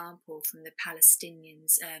practical example from the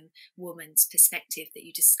Palestinians' woman's perspective that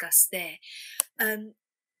you discussed there.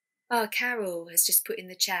 Carol has just put in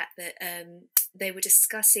the chat that they were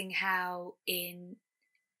discussing how in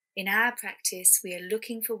our practice we are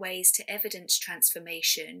looking for ways to evidence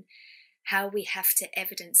transformation, how we have to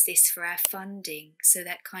evidence this for our funding. So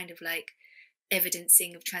that kind of like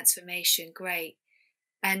evidencing of transformation, great.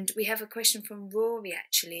 And we have a question from Rory,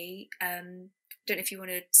 actually. Don't know if you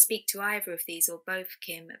want to speak to either of these or both,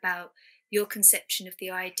 Kim, about your conception of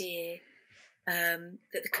the idea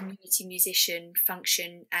that the community musician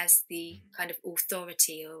function as the kind of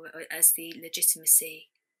authority or as the legitimacy.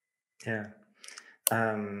 Yeah.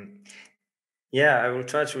 Yeah, I will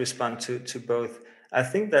try to respond to both. I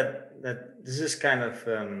think that this is kind of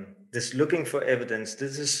this looking for evidence.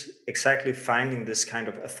 This is exactly finding this kind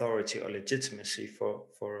of authority or legitimacy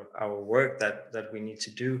for our work that we need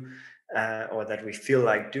to do or that we feel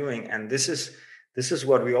like doing. And this is this is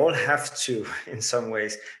what we all have to, in some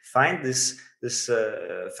ways, find this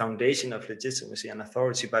foundation of legitimacy and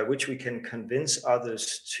authority by which we can convince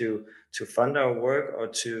others to fund our work or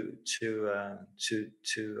to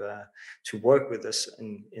work with us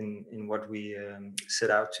in what we set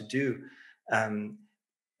out to do.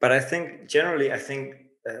 But I think generally,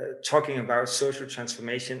 talking about social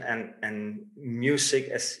transformation and music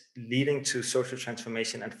as leading to social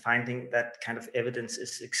transformation and finding that kind of evidence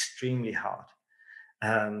is extremely hard.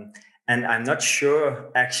 And I'm not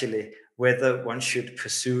sure actually whether one should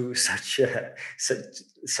pursue such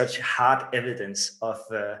hard evidence of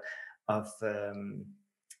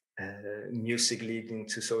music leading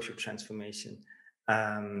to social transformation,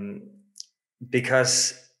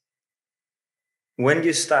 because when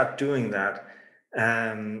you start doing that,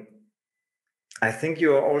 I think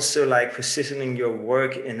you are also like positioning your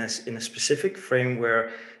work in a specific frame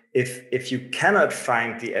where if you cannot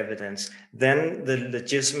find the evidence, then the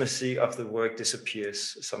legitimacy of the work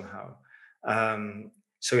disappears somehow.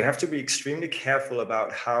 So you have to be extremely careful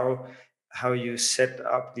about how you set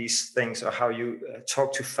up these things, or how you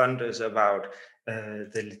talk to funders about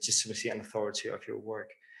the legitimacy and authority of your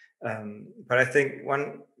work. But I think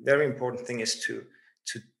one very important thing is to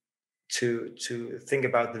think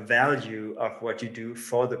about the value of what you do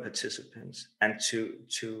for the participants, and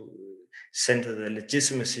to center the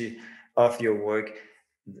legitimacy of your work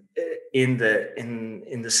in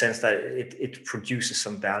the sense that it produces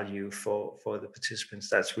some value for the participants.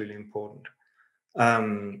 That's really important.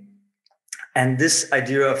 And this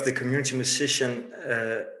idea of the community musician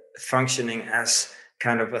functioning as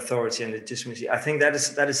kind of authority and legitimacy, I think that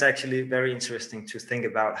is actually very interesting to think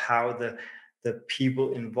about how the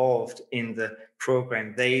people involved in the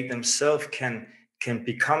program, they themselves can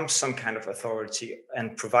become some kind of authority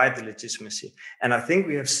and provide the legitimacy. And I think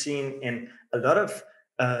we have seen in a lot of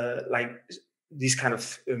like these kind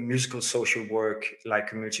of musical social work, like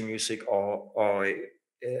community music, or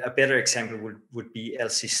a better example would be El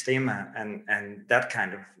Sistema and that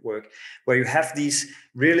kind of work, where you have these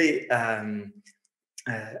really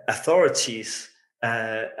authorities,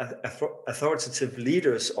 authoritative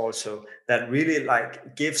leaders also, that really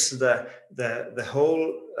like gives the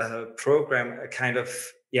whole program a kind of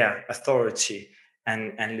authority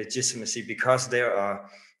and legitimacy, because there are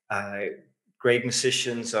great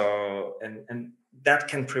musicians, and that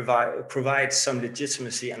can provide some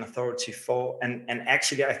legitimacy and authority for, and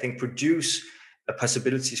actually I think produce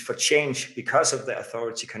possibilities for change because of the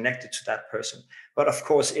authority connected to that person. But of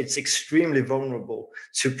course, it's extremely vulnerable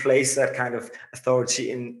to place that kind of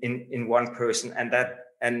authority in one person,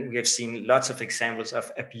 and we have seen lots of examples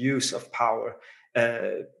of abuse of power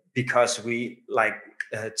because we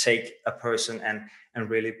take a person and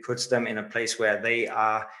really puts them in a place where they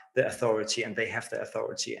are the authority and they have the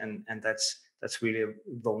authority, and that's really a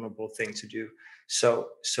vulnerable thing to do. So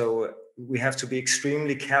we have to be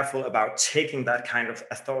extremely careful about taking that kind of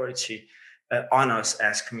authority on us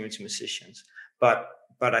as community musicians. But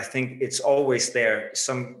I think it's always there.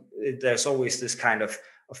 There's always this kind of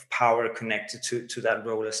power connected to that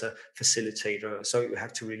role as a facilitator. So you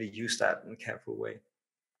have to really use that in a careful way.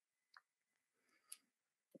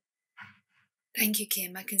 Thank you,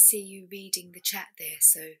 Kim. I can see you reading the chat there,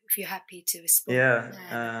 so if you're happy to respond,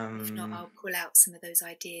 if not, I'll pull out some of those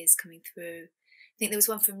ideas coming through. I think there was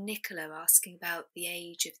one from Nicola asking about the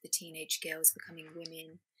age of the teenage girls becoming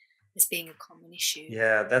women as being a common issue.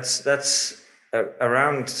 Yeah, that's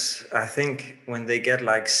around, I think, when they get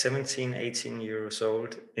like 17, 18 years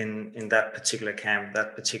old in that particular camp,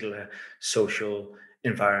 that particular social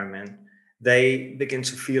environment, they begin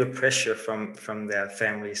to feel pressure from their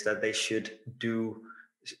families that they should do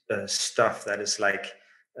stuff that is like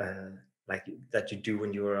that you do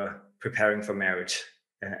when you're preparing for marriage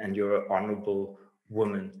and you're an honorable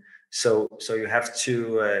woman. So you have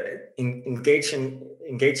to engaging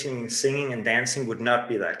in singing and dancing would not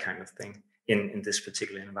be that kind of thing in this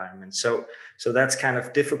particular environment. So that's kind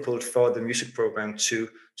of difficult for the music program to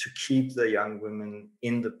keep the young women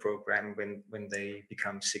in the program when they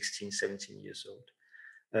become 16, 17 years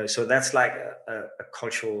old. So that's like a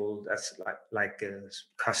cultural, that's like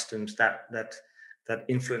customs that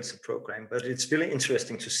influence the program. But it's really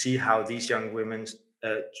interesting to see how these young women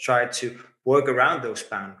try to work around those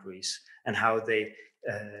boundaries, and how they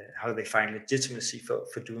find legitimacy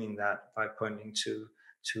for doing that by pointing to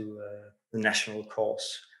the national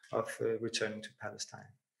cause of returning to Palestine.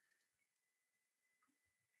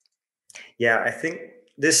 Yeah, I think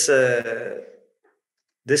this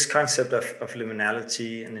concept of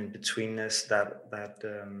liminality and in-betweenness that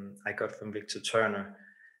I got from Victor Turner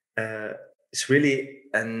is really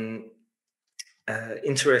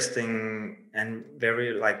interesting and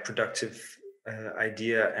very like productive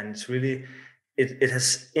idea, and it's really it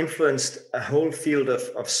has influenced a whole field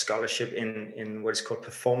of scholarship in what is called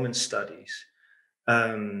performance studies,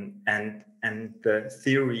 and the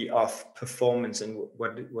theory of performance, and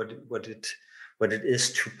what it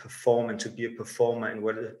is to perform and to be a performer, and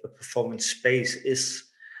what a performance space is,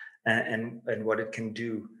 and what it can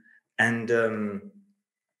do, and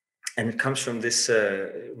it comes from this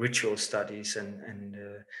ritual studies and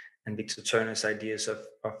Victor Turner's ideas of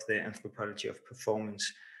the anthropology of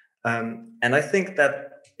performance, and I think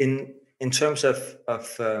that in terms of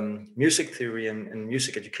music theory and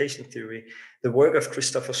music education theory, the work of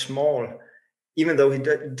Christopher Small, even though he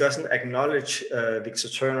doesn't acknowledge Victor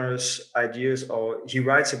Turner's ideas, or he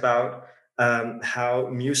writes about how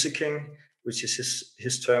musicking, which is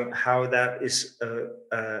his term, how that is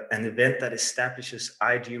an event that establishes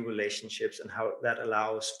ideal relationships, and how that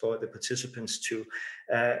allows for the participants to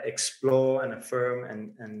explore and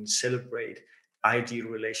affirm and celebrate ideal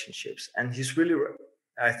relationships. And he's really,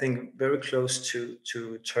 I think, very close to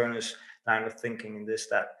Turner's line of thinking in this,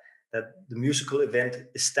 that the musical event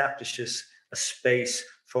establishes a space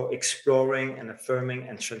for exploring and affirming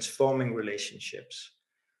and transforming relationships.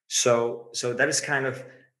 So that is kind of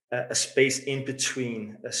a space in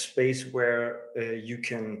between, a space where you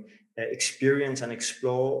can experience and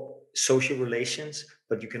explore social relations,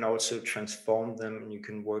 but you can also transform them, and you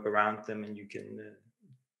can work around them, and you can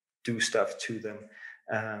do stuff to them.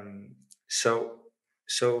 So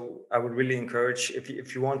I would really encourage,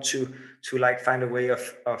 if you want to like find a way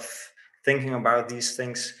of thinking about these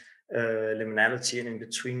things, liminality and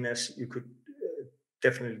in-betweenness, you could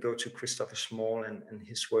definitely go to Christopher Small and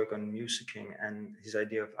his work on musicking and his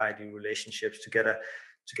idea of ideal relationships to get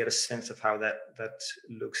a sense of how that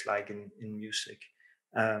looks like in music.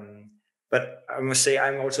 But I must say,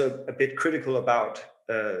 I'm also a bit critical about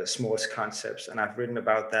Small's concepts, and I've written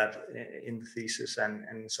about that in the thesis and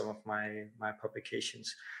in some of my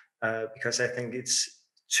publications, because I think it's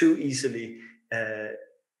too easily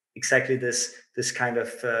exactly this kind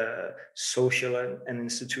of social and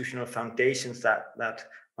institutional foundations that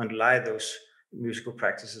underlie those musical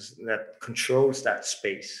practices, that controls that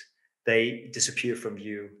space. They disappear from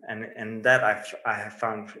view, and that I have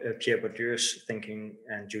found Pierre Bourdieu's thinking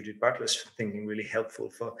and Judith Butler's thinking really helpful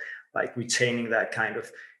for like retaining that kind of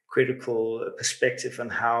critical perspective on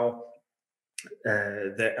how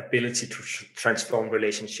the ability to transform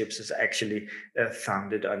relationships is actually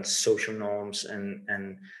founded on social norms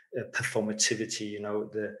and performativity. You know,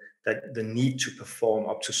 the need to perform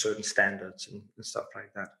up to certain standards and stuff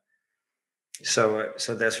like that. So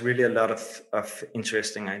there's really a lot of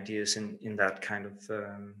interesting ideas in that kind of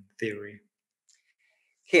theory.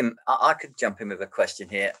 Kim, I could jump in with a question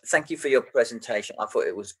here. Thank you for your presentation. I thought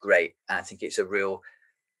it was great. I think it's a real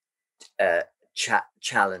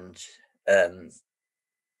challenge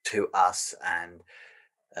to us and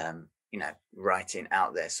writing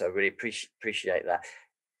out there. So I really appreciate that.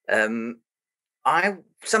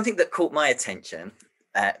 Something that caught my attention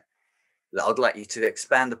that I'd like you to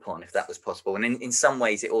expand upon, if that was possible. And in some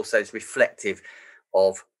ways, it also is reflective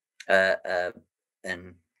of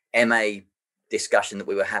an MA discussion that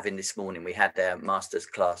we were having this morning. We had our master's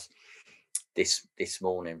class this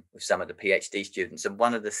morning with some of the PhD students, and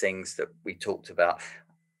one of the things that we talked about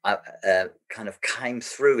kind of came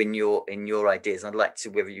through in your ideas. I'd like to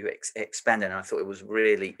whether you expand, and I thought it was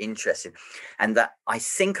really interesting, and that I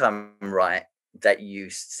think I'm right that you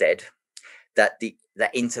said that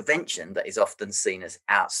that intervention that is often seen as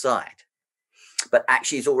outside, but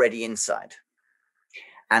actually is already inside.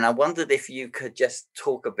 And I wondered if you could just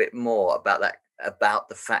talk a bit more about that, about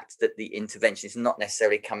the fact that the intervention is not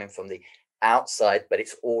necessarily coming from the outside, but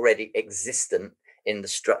it's already existent in the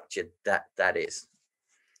structure that is.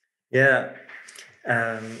 Yeah,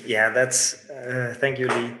 that's thank you,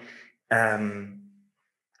 Lee.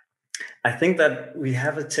 I think that we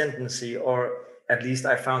have a tendency, or at least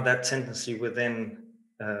I found that tendency within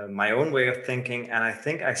my own way of thinking, and I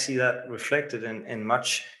think I see that reflected in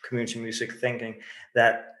much community music thinking,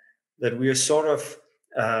 that we are sort of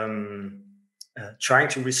trying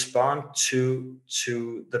to respond to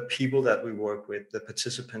the people that we work with, the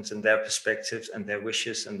participants and their perspectives and their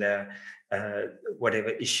wishes and their whatever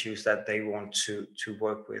issues that they want to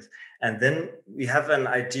work with. And then we have an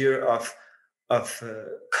idea of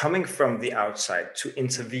coming from the outside to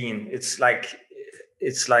intervene. It's like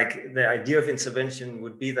the idea of intervention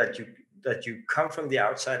would be that you come from the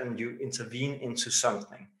outside and you intervene into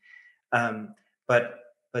something.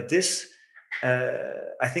 But this,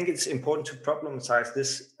 I think it's important to problematize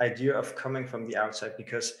this idea of coming from the outside,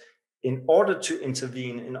 because in order to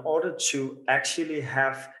intervene, in order to actually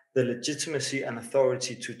have the legitimacy and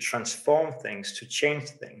authority to transform things, to change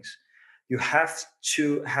things, you have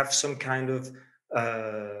to have some kind of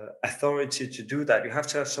authority to do that. You have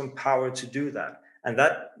to have some power to do that. And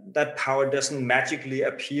that power doesn't magically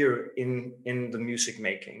appear in the music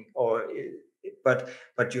making,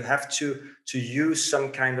 but you have to use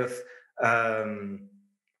some kind of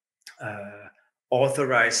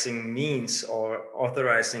authorizing means, or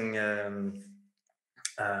authorizing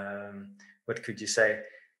what could you say?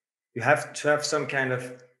 You have to have some kind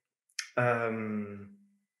of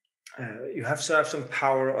you have to have some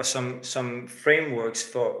power or some frameworks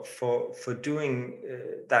for doing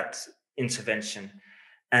that intervention.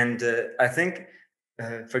 And I think,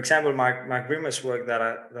 for example, Mark Rimmer's work that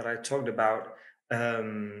I talked about,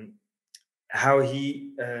 how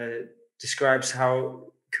he describes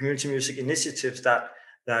how community music initiatives that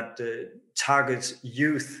target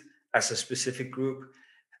youth as a specific group,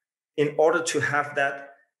 in order to have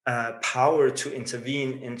that power to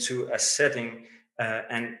intervene into a setting,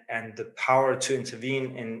 and the power to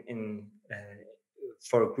intervene in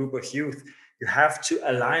for a group of youth, you have to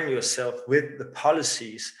align yourself with the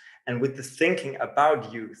policies and with the thinking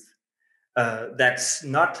about youth that's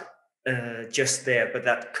not just there, but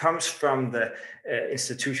that comes from the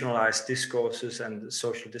institutionalized discourses and the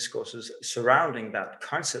social discourses surrounding that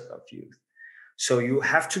concept of youth. So you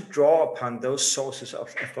have to draw upon those sources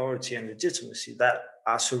of authority and legitimacy that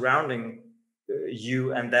are surrounding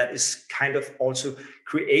you, and that is kind of also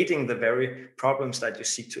creating the very problems that you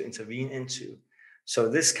seek to intervene into. So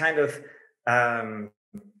this kind of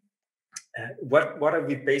what are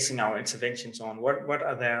we basing our interventions on? What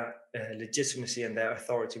are their legitimacy and their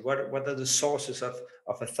authority? What are the sources of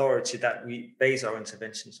authority that we base our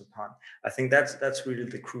interventions upon? I think that's really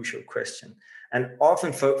the crucial question. And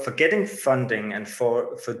often for getting funding and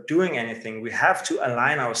for doing anything, we have to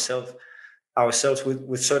align ourselves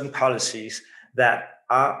with certain policies that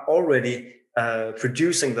are already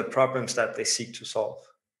producing the problems that they seek to solve.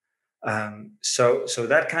 So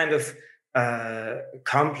that kind of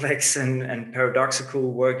complex and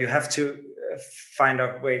paradoxical work, you have to find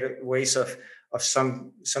out ways of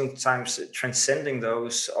sometimes transcending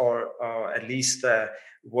those, or at least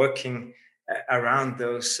working around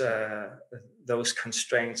those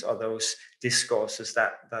constraints or those discourses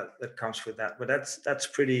that comes with that. But that's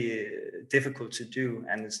pretty difficult to do,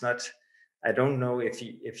 and it's not. I don't know if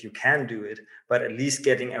you can do it, but at least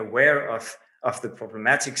getting aware of the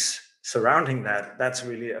problematics surrounding that's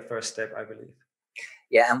really a first step, I believe.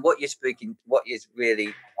 Yeah, and what you're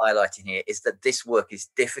really highlighting here is that this work is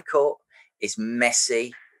difficult, it's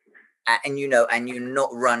messy, and you're not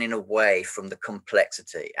running away from the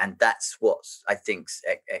complexity, and that's what's, I think,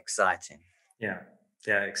 exciting. Yeah,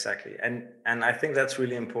 exactly. And I think that's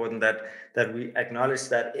really important that we acknowledge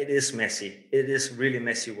that it is messy. It is really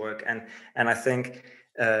messy work, and I think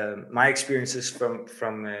my experiences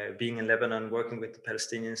from being in Lebanon, working with the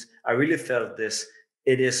Palestinians, I really felt this.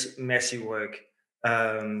 It is messy work,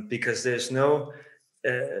 because there's no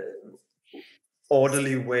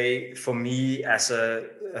orderly way for me as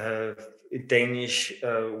a Danish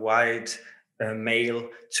white male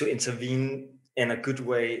to intervene in a good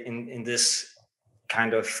way in this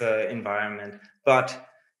kind of environment. But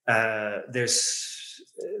there's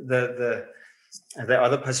the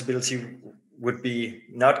other possibility would be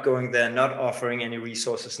not going there, not offering any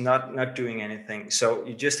resources, not doing anything. So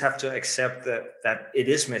you just have to accept that it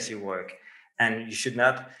is messy work, and you should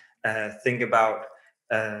not think about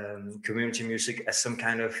community music as some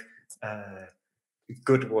kind of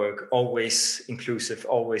good work, always inclusive,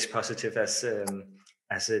 always positive, as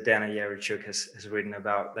Dana Yarichuk has written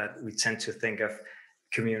about, that we tend to think of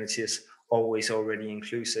community as always already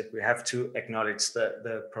inclusive. We have to acknowledge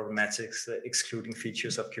the problematics, the excluding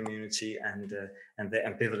features of community, and the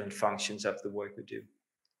ambivalent functions of the work we do.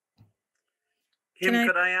 Kim,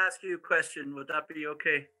 could I ask you a question? Would that be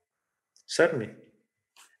okay? Certainly.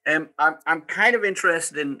 I'm kind of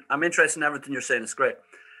interested in everything you're saying. It's great.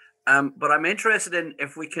 But I'm interested in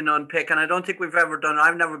if we can unpick, and I don't think we've ever done,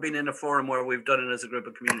 I've never been in a forum where we've done it as a group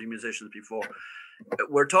of community musicians before.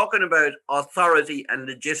 We're talking about authority and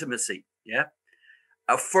legitimacy, yeah?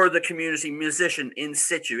 For the community musician in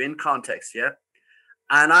situ, in context, yeah?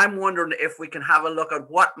 And I'm wondering if we can have a look at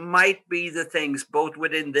what might be the things both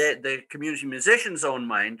within the community musician's own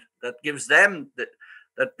mind that gives them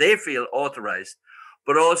that they feel authorized,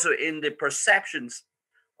 but also in the perceptions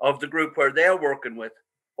of the group where they're working with.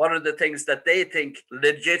 What are the things that they think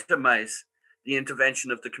legitimize the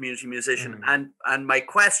intervention of the community musician? And my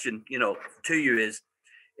question, to you is,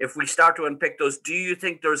 if we start to unpick those, do you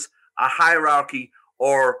think there's a hierarchy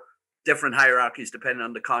or different hierarchies depending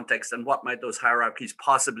on the context, and what might those hierarchies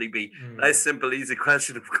possibly be? Nice, simple, easy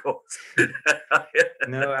question, of course.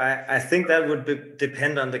 No, I think that would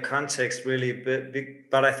depend on the context, really,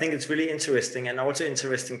 but I think it's really interesting, and also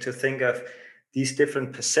interesting to think of these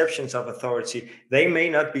different perceptions of authority. They may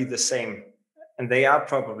not be the same, and they are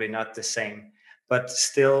probably not the same, but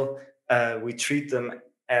still we treat them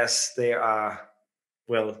as they are,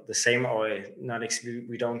 well, the same, or not.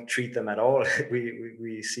 We don't treat them at all.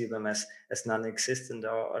 we see them as non-existent,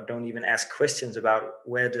 or don't even ask questions about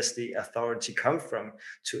where does the authority come from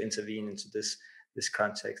to intervene into this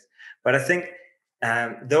context. But I think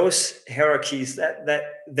those hierarchies that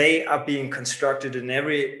they are being constructed in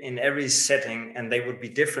every setting, and they would be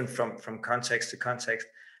different from context to context,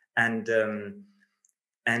 and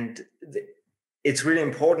it's really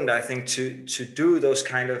important, I think, to do those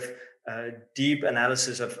kind of deep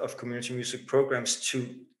analysis of community music programs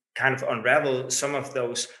to kind of unravel some of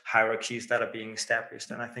those hierarchies that are being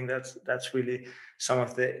established. And I think that's really some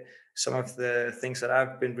of the things that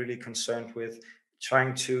I've been really concerned with,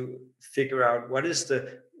 trying to figure out what is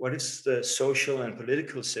the social and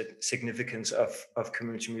political significance of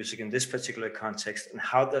community music in this particular context, and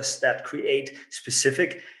how does that create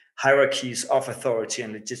specific hierarchies of authority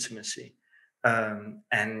and legitimacy,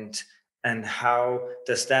 and how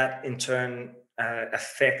does that in turn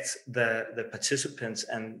affect the participants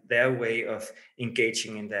and their way of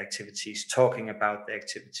engaging in the activities, talking about the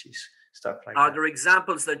activities, stuff like that. Are there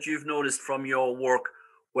examples that you've noticed from your work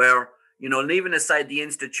where, leaving aside the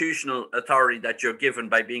institutional authority that you're given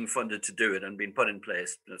by being funded to do it and being put in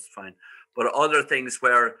place, that's fine, but other things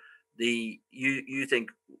where you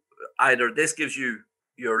think either this gives you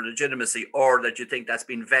your legitimacy, or that you think that's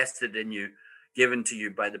been vested in you, given to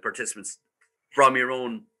you by the participants from your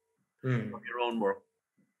own work?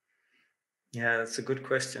 Yeah, that's a good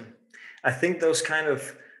question. I think those kind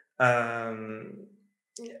of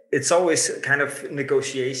it's always kind of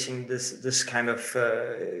negotiating this kind of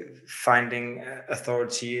finding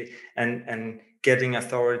authority and getting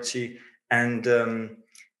authority, and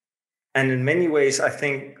in many ways, I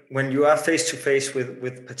think when you are face to face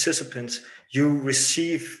with participants, you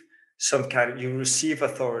receive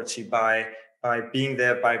authority by being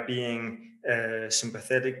there, by being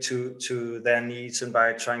sympathetic to their needs, and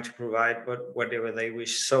by trying to provide whatever they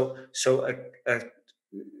wish. So a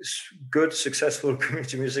good, successful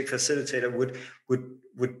community music facilitator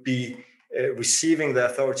would be receiving the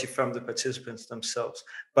authority from the participants themselves.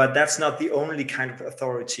 But that's not the only kind of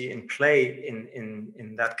authority in play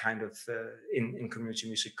in that kind of in community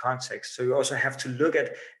music context. So you also have to look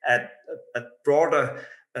at broader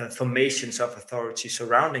formations of authority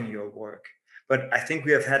surrounding your work. But I think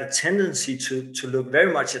we have had a tendency to look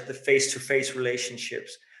very much at the face-to-face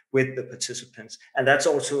relationships with the participants. And that's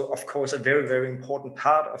also, of course, a very, very important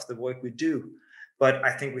part of the work we do. But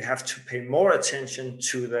I think we have to pay more attention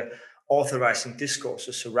to the authorizing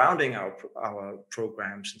discourses surrounding our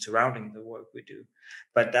programs and surrounding the work we do.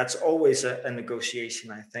 But that's always a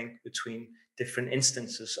negotiation, I think, between different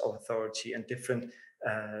instances of authority and different,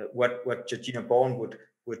 what Georgina Bourne would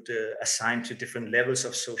assign to different levels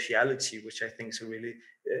of sociality, which I think is a really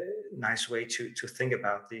nice way to think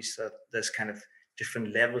about these. There's kind of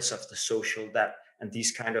different levels of the social, and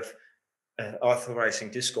these kind of authorizing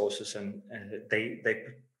discourses, and they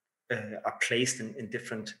are placed in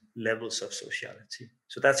different levels of sociality.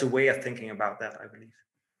 So that's a way of thinking about that, I believe.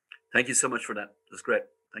 Thank you so much for that. That's great.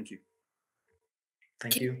 Thank you.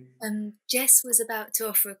 Thank you. Jess was about to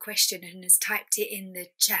offer a question and has typed it in the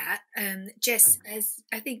chat. Jess,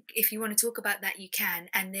 I think if you want to talk about that, you can.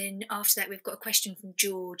 And then after that, we've got a question from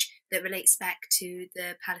George that relates back to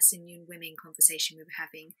the Palestinian women conversation we were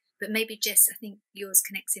having. But maybe, Jess, I think yours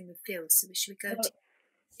connects in with Phil. So should we go to...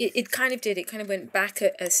 It kind of did. It kind of went back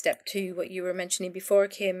a step to what you were mentioning before,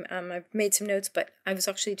 Kim. I've made some notes, but I was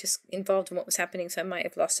actually just involved in what was happening, so I might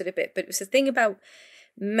have lost it a bit. But it was a thing about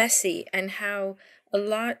messy, and how a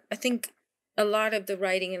lot of the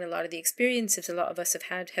writing and a lot of the experiences a lot of us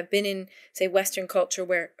have been in, say, Western culture,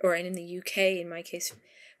 or in the UK, in my case,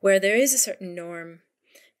 where there is a certain norm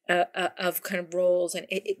of kind of roles, and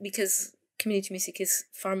because community music is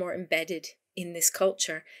far more embedded in this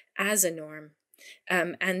culture as a norm.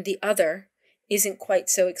 And the other isn't quite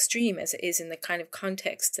so extreme as it is in the kind of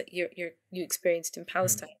context that you experienced in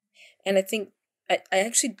Palestine. And I think I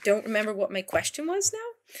actually don't remember what my question was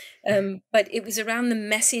now, but it was around the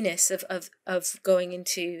messiness of going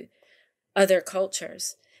into other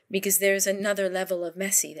cultures, because there's another level of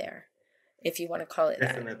messy there, if you want to call it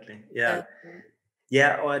Definitely. That. Yeah.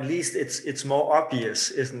 Yeah, or at least it's more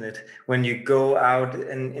obvious, isn't it? When you go out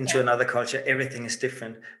and into another culture, everything is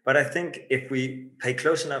different. But I think if we pay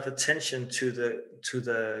close enough attention to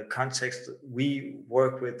the context we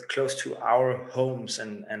work with close to our homes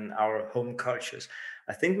and our home cultures,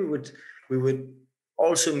 I think we would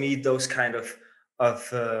also meet those kind of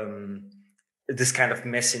this kind of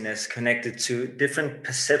messiness connected to different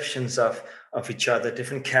perceptions of each other,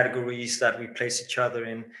 different categories that we place each other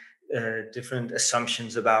in. Different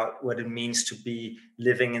assumptions about what it means to be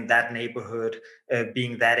living in that neighborhood,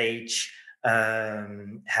 being that age,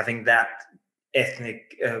 having that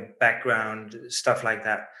ethnic background, stuff like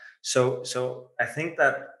that. So I think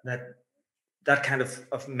that kind of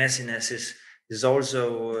messiness is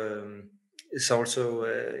also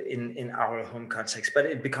in our home context, but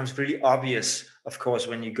it becomes really obvious, of course,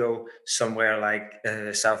 when you go somewhere like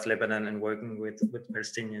South Lebanon and working with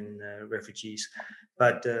Palestinian refugees.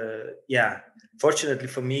 But fortunately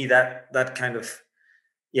for me, that kind of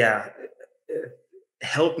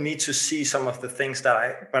helped me to see some of the things that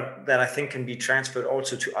I think can be transferred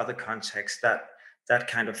also to other contexts. That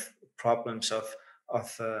kind of problems of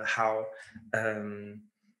how the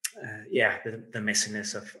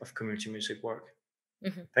messiness of community music work.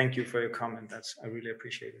 Mm-hmm. Thank you for your comment. I really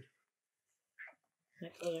appreciate it.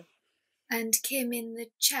 And Kim, in the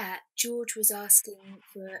chat, George was asking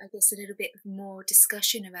for, I guess, a little bit more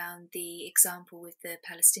discussion around the example with the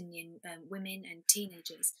Palestinian women and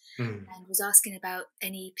teenagers, and was asking about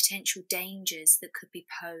any potential dangers that could be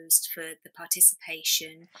posed for the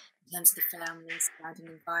participation in terms of the families, surrounding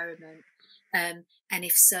environment. And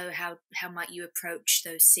if so, how might you approach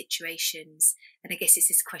those situations? And I guess it's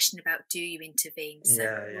this question about, do you intervene? So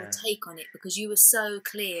your take on it, because you were so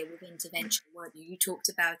clear with intervention, weren't you? You talked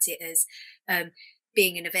about it as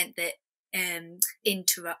being an event that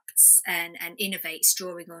interrupts and innovates,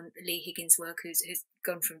 drawing on Lee Higgins' work, who's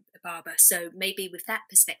gone from a barber. So maybe with that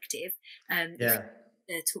perspective, if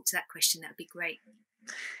you talk to that question, that would be great.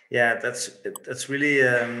 Yeah, that's really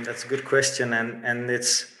that's a good question, and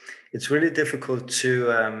it's really difficult to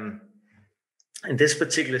in this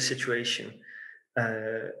particular situation.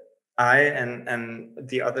 I and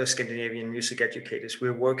the other Scandinavian music educators,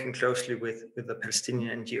 we're working closely with the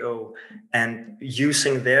Palestinian NGO and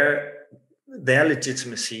using their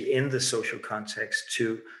legitimacy in the social context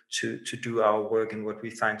to do our work and what we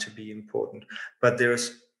find to be important. But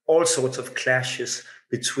there's all sorts of clashes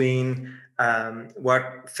between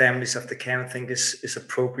what families of the camp think is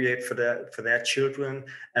appropriate for their children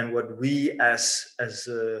and what we as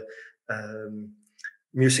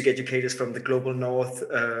music educators from the global north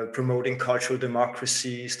promoting cultural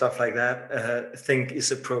democracy, stuff like that, think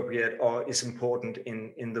is appropriate or is important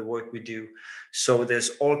in the work we do. So there's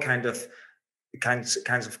all kinds of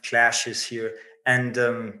clashes here, and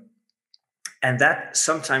that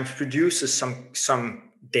sometimes produces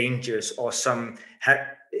some dangers or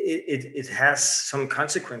it has some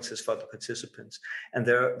consequences for the participants, and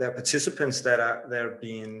there are participants that are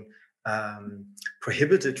being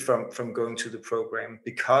prohibited from going to the program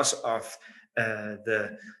because of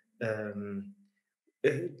the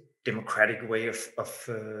democratic way of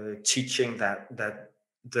teaching that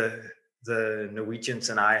the Norwegians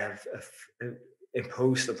and I have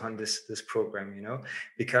imposed upon this program,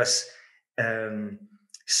 because there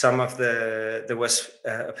was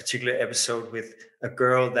a particular episode with a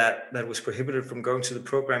girl that was prohibited from going to the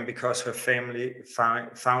program because her family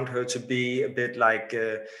found her to be a bit like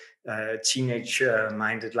teenage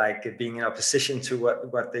minded, like being in opposition to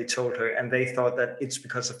what they told her, and they thought that it's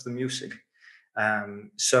because of the music.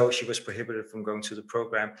 So she was prohibited from going to the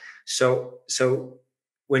program. So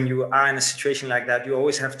when you are in a situation like that, you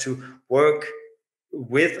always have to work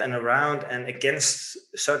with and around and against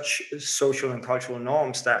such social and cultural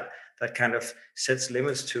norms that kind of sets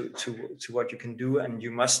limits to what you can do, and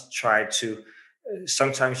you must try to.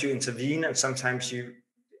 Sometimes you intervene, and sometimes you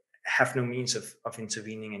have no means of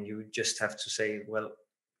intervening, and you just have to say, well,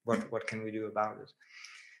 what can we do about it?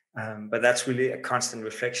 But that's really a constant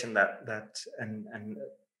reflection that and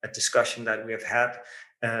a discussion that we have had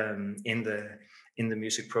in the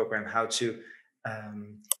music program, how to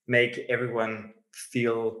make everyone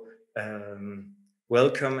feel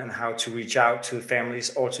welcome, and how to reach out to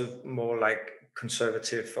families, or to more like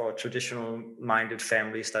conservative or traditional minded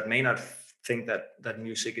families that may not think that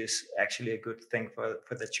music is actually a good thing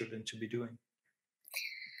for their children to be doing.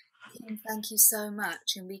 Thank you so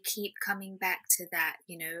much, and we keep coming back to that,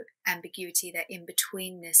 ambiguity, that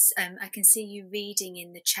in-betweenness. I can see you reading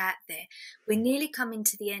in the chat there. We're nearly coming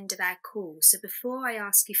to the end of our call, so before I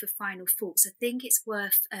ask you for final thoughts, I think it's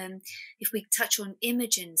worth if we touch on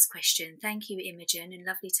Imogen's question. Thank you, Imogen, and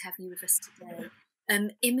lovely to have you with us today.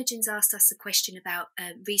 Imogen's asked us a question about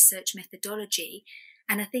research methodology.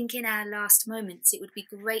 And I think in our last moments, it would be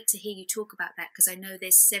great to hear you talk about that, because I know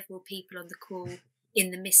there's several people on the call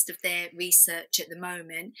in the midst of their research at the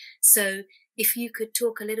moment. So if you could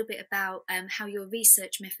talk a little bit about how your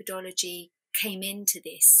research methodology came into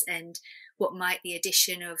this, and what might the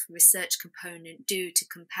addition of research component do to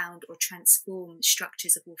compound or transform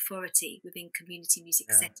structures of authority within community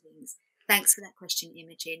music settings. Thanks for that question,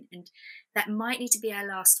 Imogen. And that might need to be our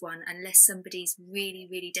last one, unless somebody's really,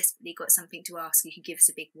 really desperately got something to ask. You can give us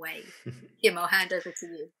a big wave. Kim, I'll hand over to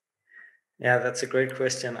you. Yeah, that's a great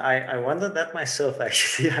question. I wondered that myself,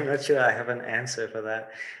 actually. I'm not sure I have an answer for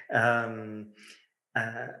that.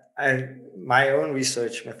 My own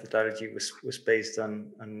research methodology was based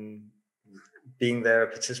on being there,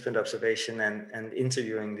 participant observation, and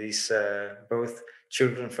interviewing these both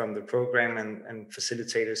children from the program and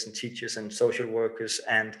facilitators and teachers and social workers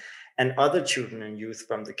and other children and youth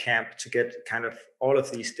from the camp, to get kind of all of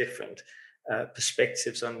these different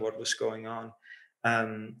perspectives on what was going on.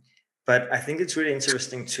 But I think it's really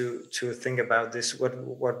interesting to think about this.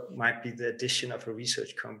 What might be the addition of a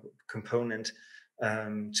research component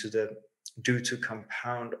to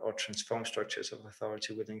compound or transform structures of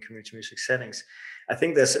authority within community music settings. I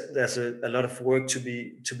think there's a lot of work to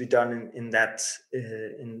be done in that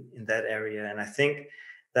area, and I think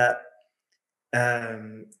that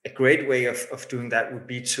a great way of doing that would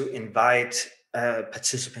be to invite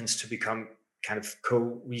participants to become kind of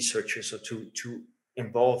co-researchers, or to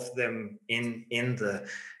involve them in the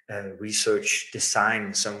research design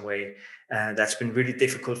in some way. That's been really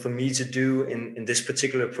difficult for me to do in this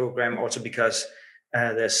particular program, also because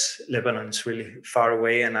Lebanon's really far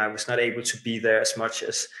away, and I was not able to be there as much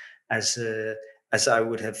as I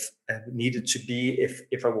would have needed to be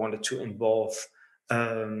if I wanted to involve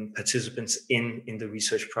participants in the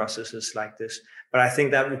research processes like this. But I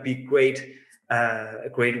think that would be a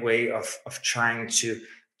great way of trying to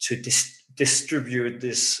distribute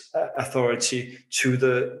this authority to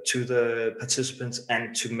the participants,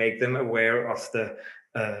 and to make them aware of the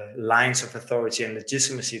lines of authority and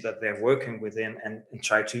legitimacy that they're working within, and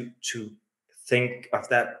try to think of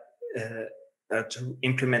that, to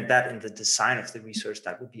implement that in the design of the research.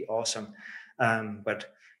 That would be awesome.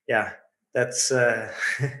 But yeah, that's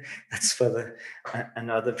for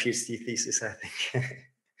another PhD thesis, I think.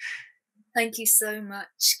 Thank you so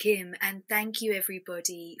much, Kim, and thank you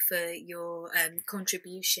everybody for your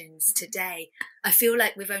contributions today. I feel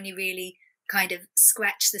like we've only really kind of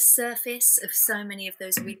scratched the surface of so many of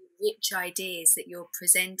those really rich ideas that you're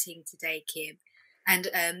presenting today, Kim. And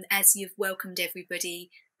as you've welcomed everybody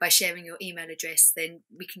by sharing your email address, then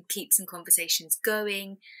we can keep some conversations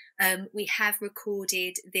going. We have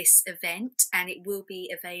recorded this event, and it will be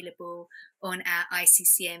available on our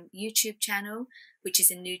ICCM YouTube channel, which is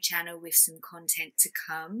a new channel with some content to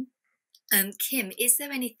come. Kim, is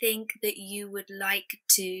there anything that you would like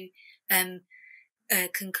to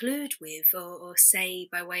conclude with, or say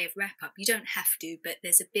by way of wrap up? You don't have to, but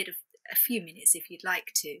there's a few minutes if you'd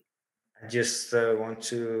like to. I just want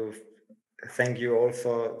to thank you all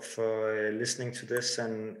for listening to this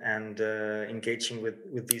and engaging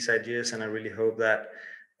with these ideas. And I really hope that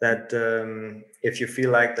if you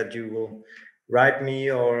feel like that, you will write me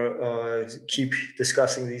or keep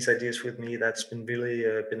discussing these ideas with me. That's been really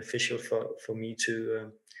beneficial for me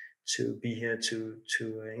to be here to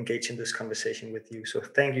engage in this conversation with you. So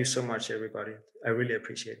thank you so much, everybody. I really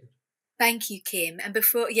appreciate it. Thank you, Kim. And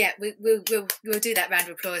before, we'll do that round of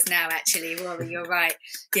applause now, actually. Rory, you're right.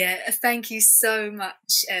 Yeah, thank you so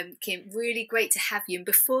much, Kim. Really great to have you. And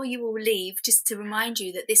before you all leave, just to remind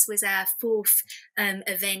you that this was our fourth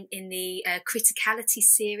event in the Criticality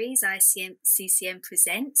series, ICCM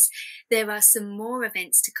Presents. There are some more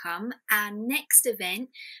events to come. Our next event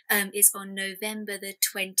is on November the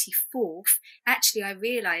 24th. Actually, I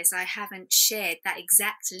realise I haven't shared that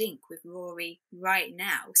exact link with Rory right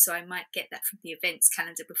now, so I might get that from the events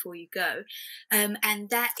calendar before you go. And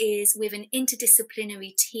that is with an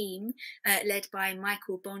interdisciplinary team led by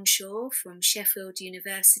Michael Bonshaw from Sheffield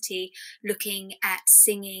University, looking at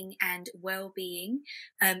singing and well-being.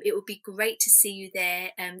 It would be great to see you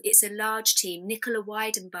there. It's a large team. Nicola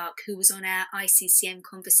Weidenbach, who was on our ICCM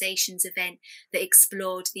Conversations event that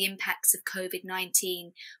explored the impacts of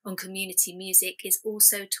COVID-19 on community music, is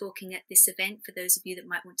also talking at this event, for those of you that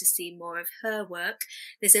might want to see more of her work.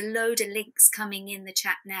 There's a load of links coming in the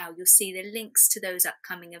chat now. You'll see the links to those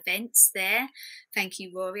upcoming events there. Thank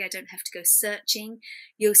you, Rory. I don't have to go searching.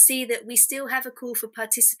 You'll see that we still have a call for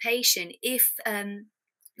participation. If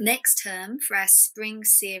next term for our spring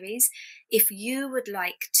series. If you would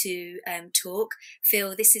like to talk,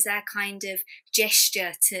 feel this is our kind of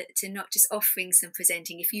gesture to not just offering some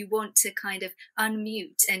presenting. If you want to kind of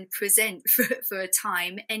unmute and present for a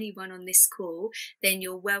time, anyone on this call, then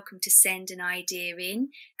you're welcome to send an idea in,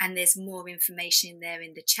 and there's more information there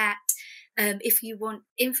in the chat. If you want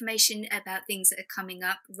information about things that are coming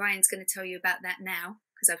up, Ryan's going to tell you about that now,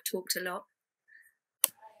 because I've talked a lot.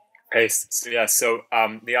 Okay, so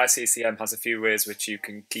the ICCM has a few ways which you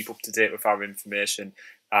can keep up to date with our information.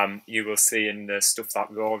 You will see in the stuff that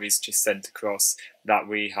Rory's just sent across that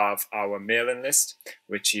we have our mailing list,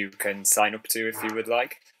 which you can sign up to if you would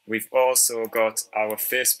like. We've also got our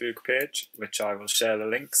Facebook page, which I will share the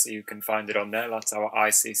link so you can find it on there. That's our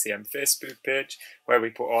ICCM Facebook page, where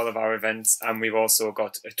we put all of our events. And we've also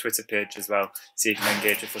got a Twitter page as well, so you can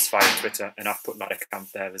engage with us via Twitter, and I've put that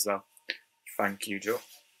account there as well. Thank you, Joe.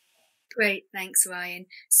 Great, thanks, Ryan.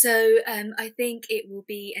 So I think it will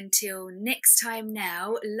be until next time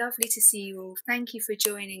now. Lovely to see you all. Thank you for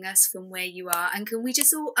joining us from where you are. And can we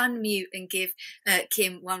just all unmute and give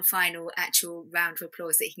Kim one final actual round of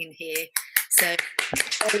applause that he can hear? So,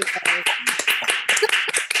 there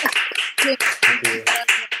we go.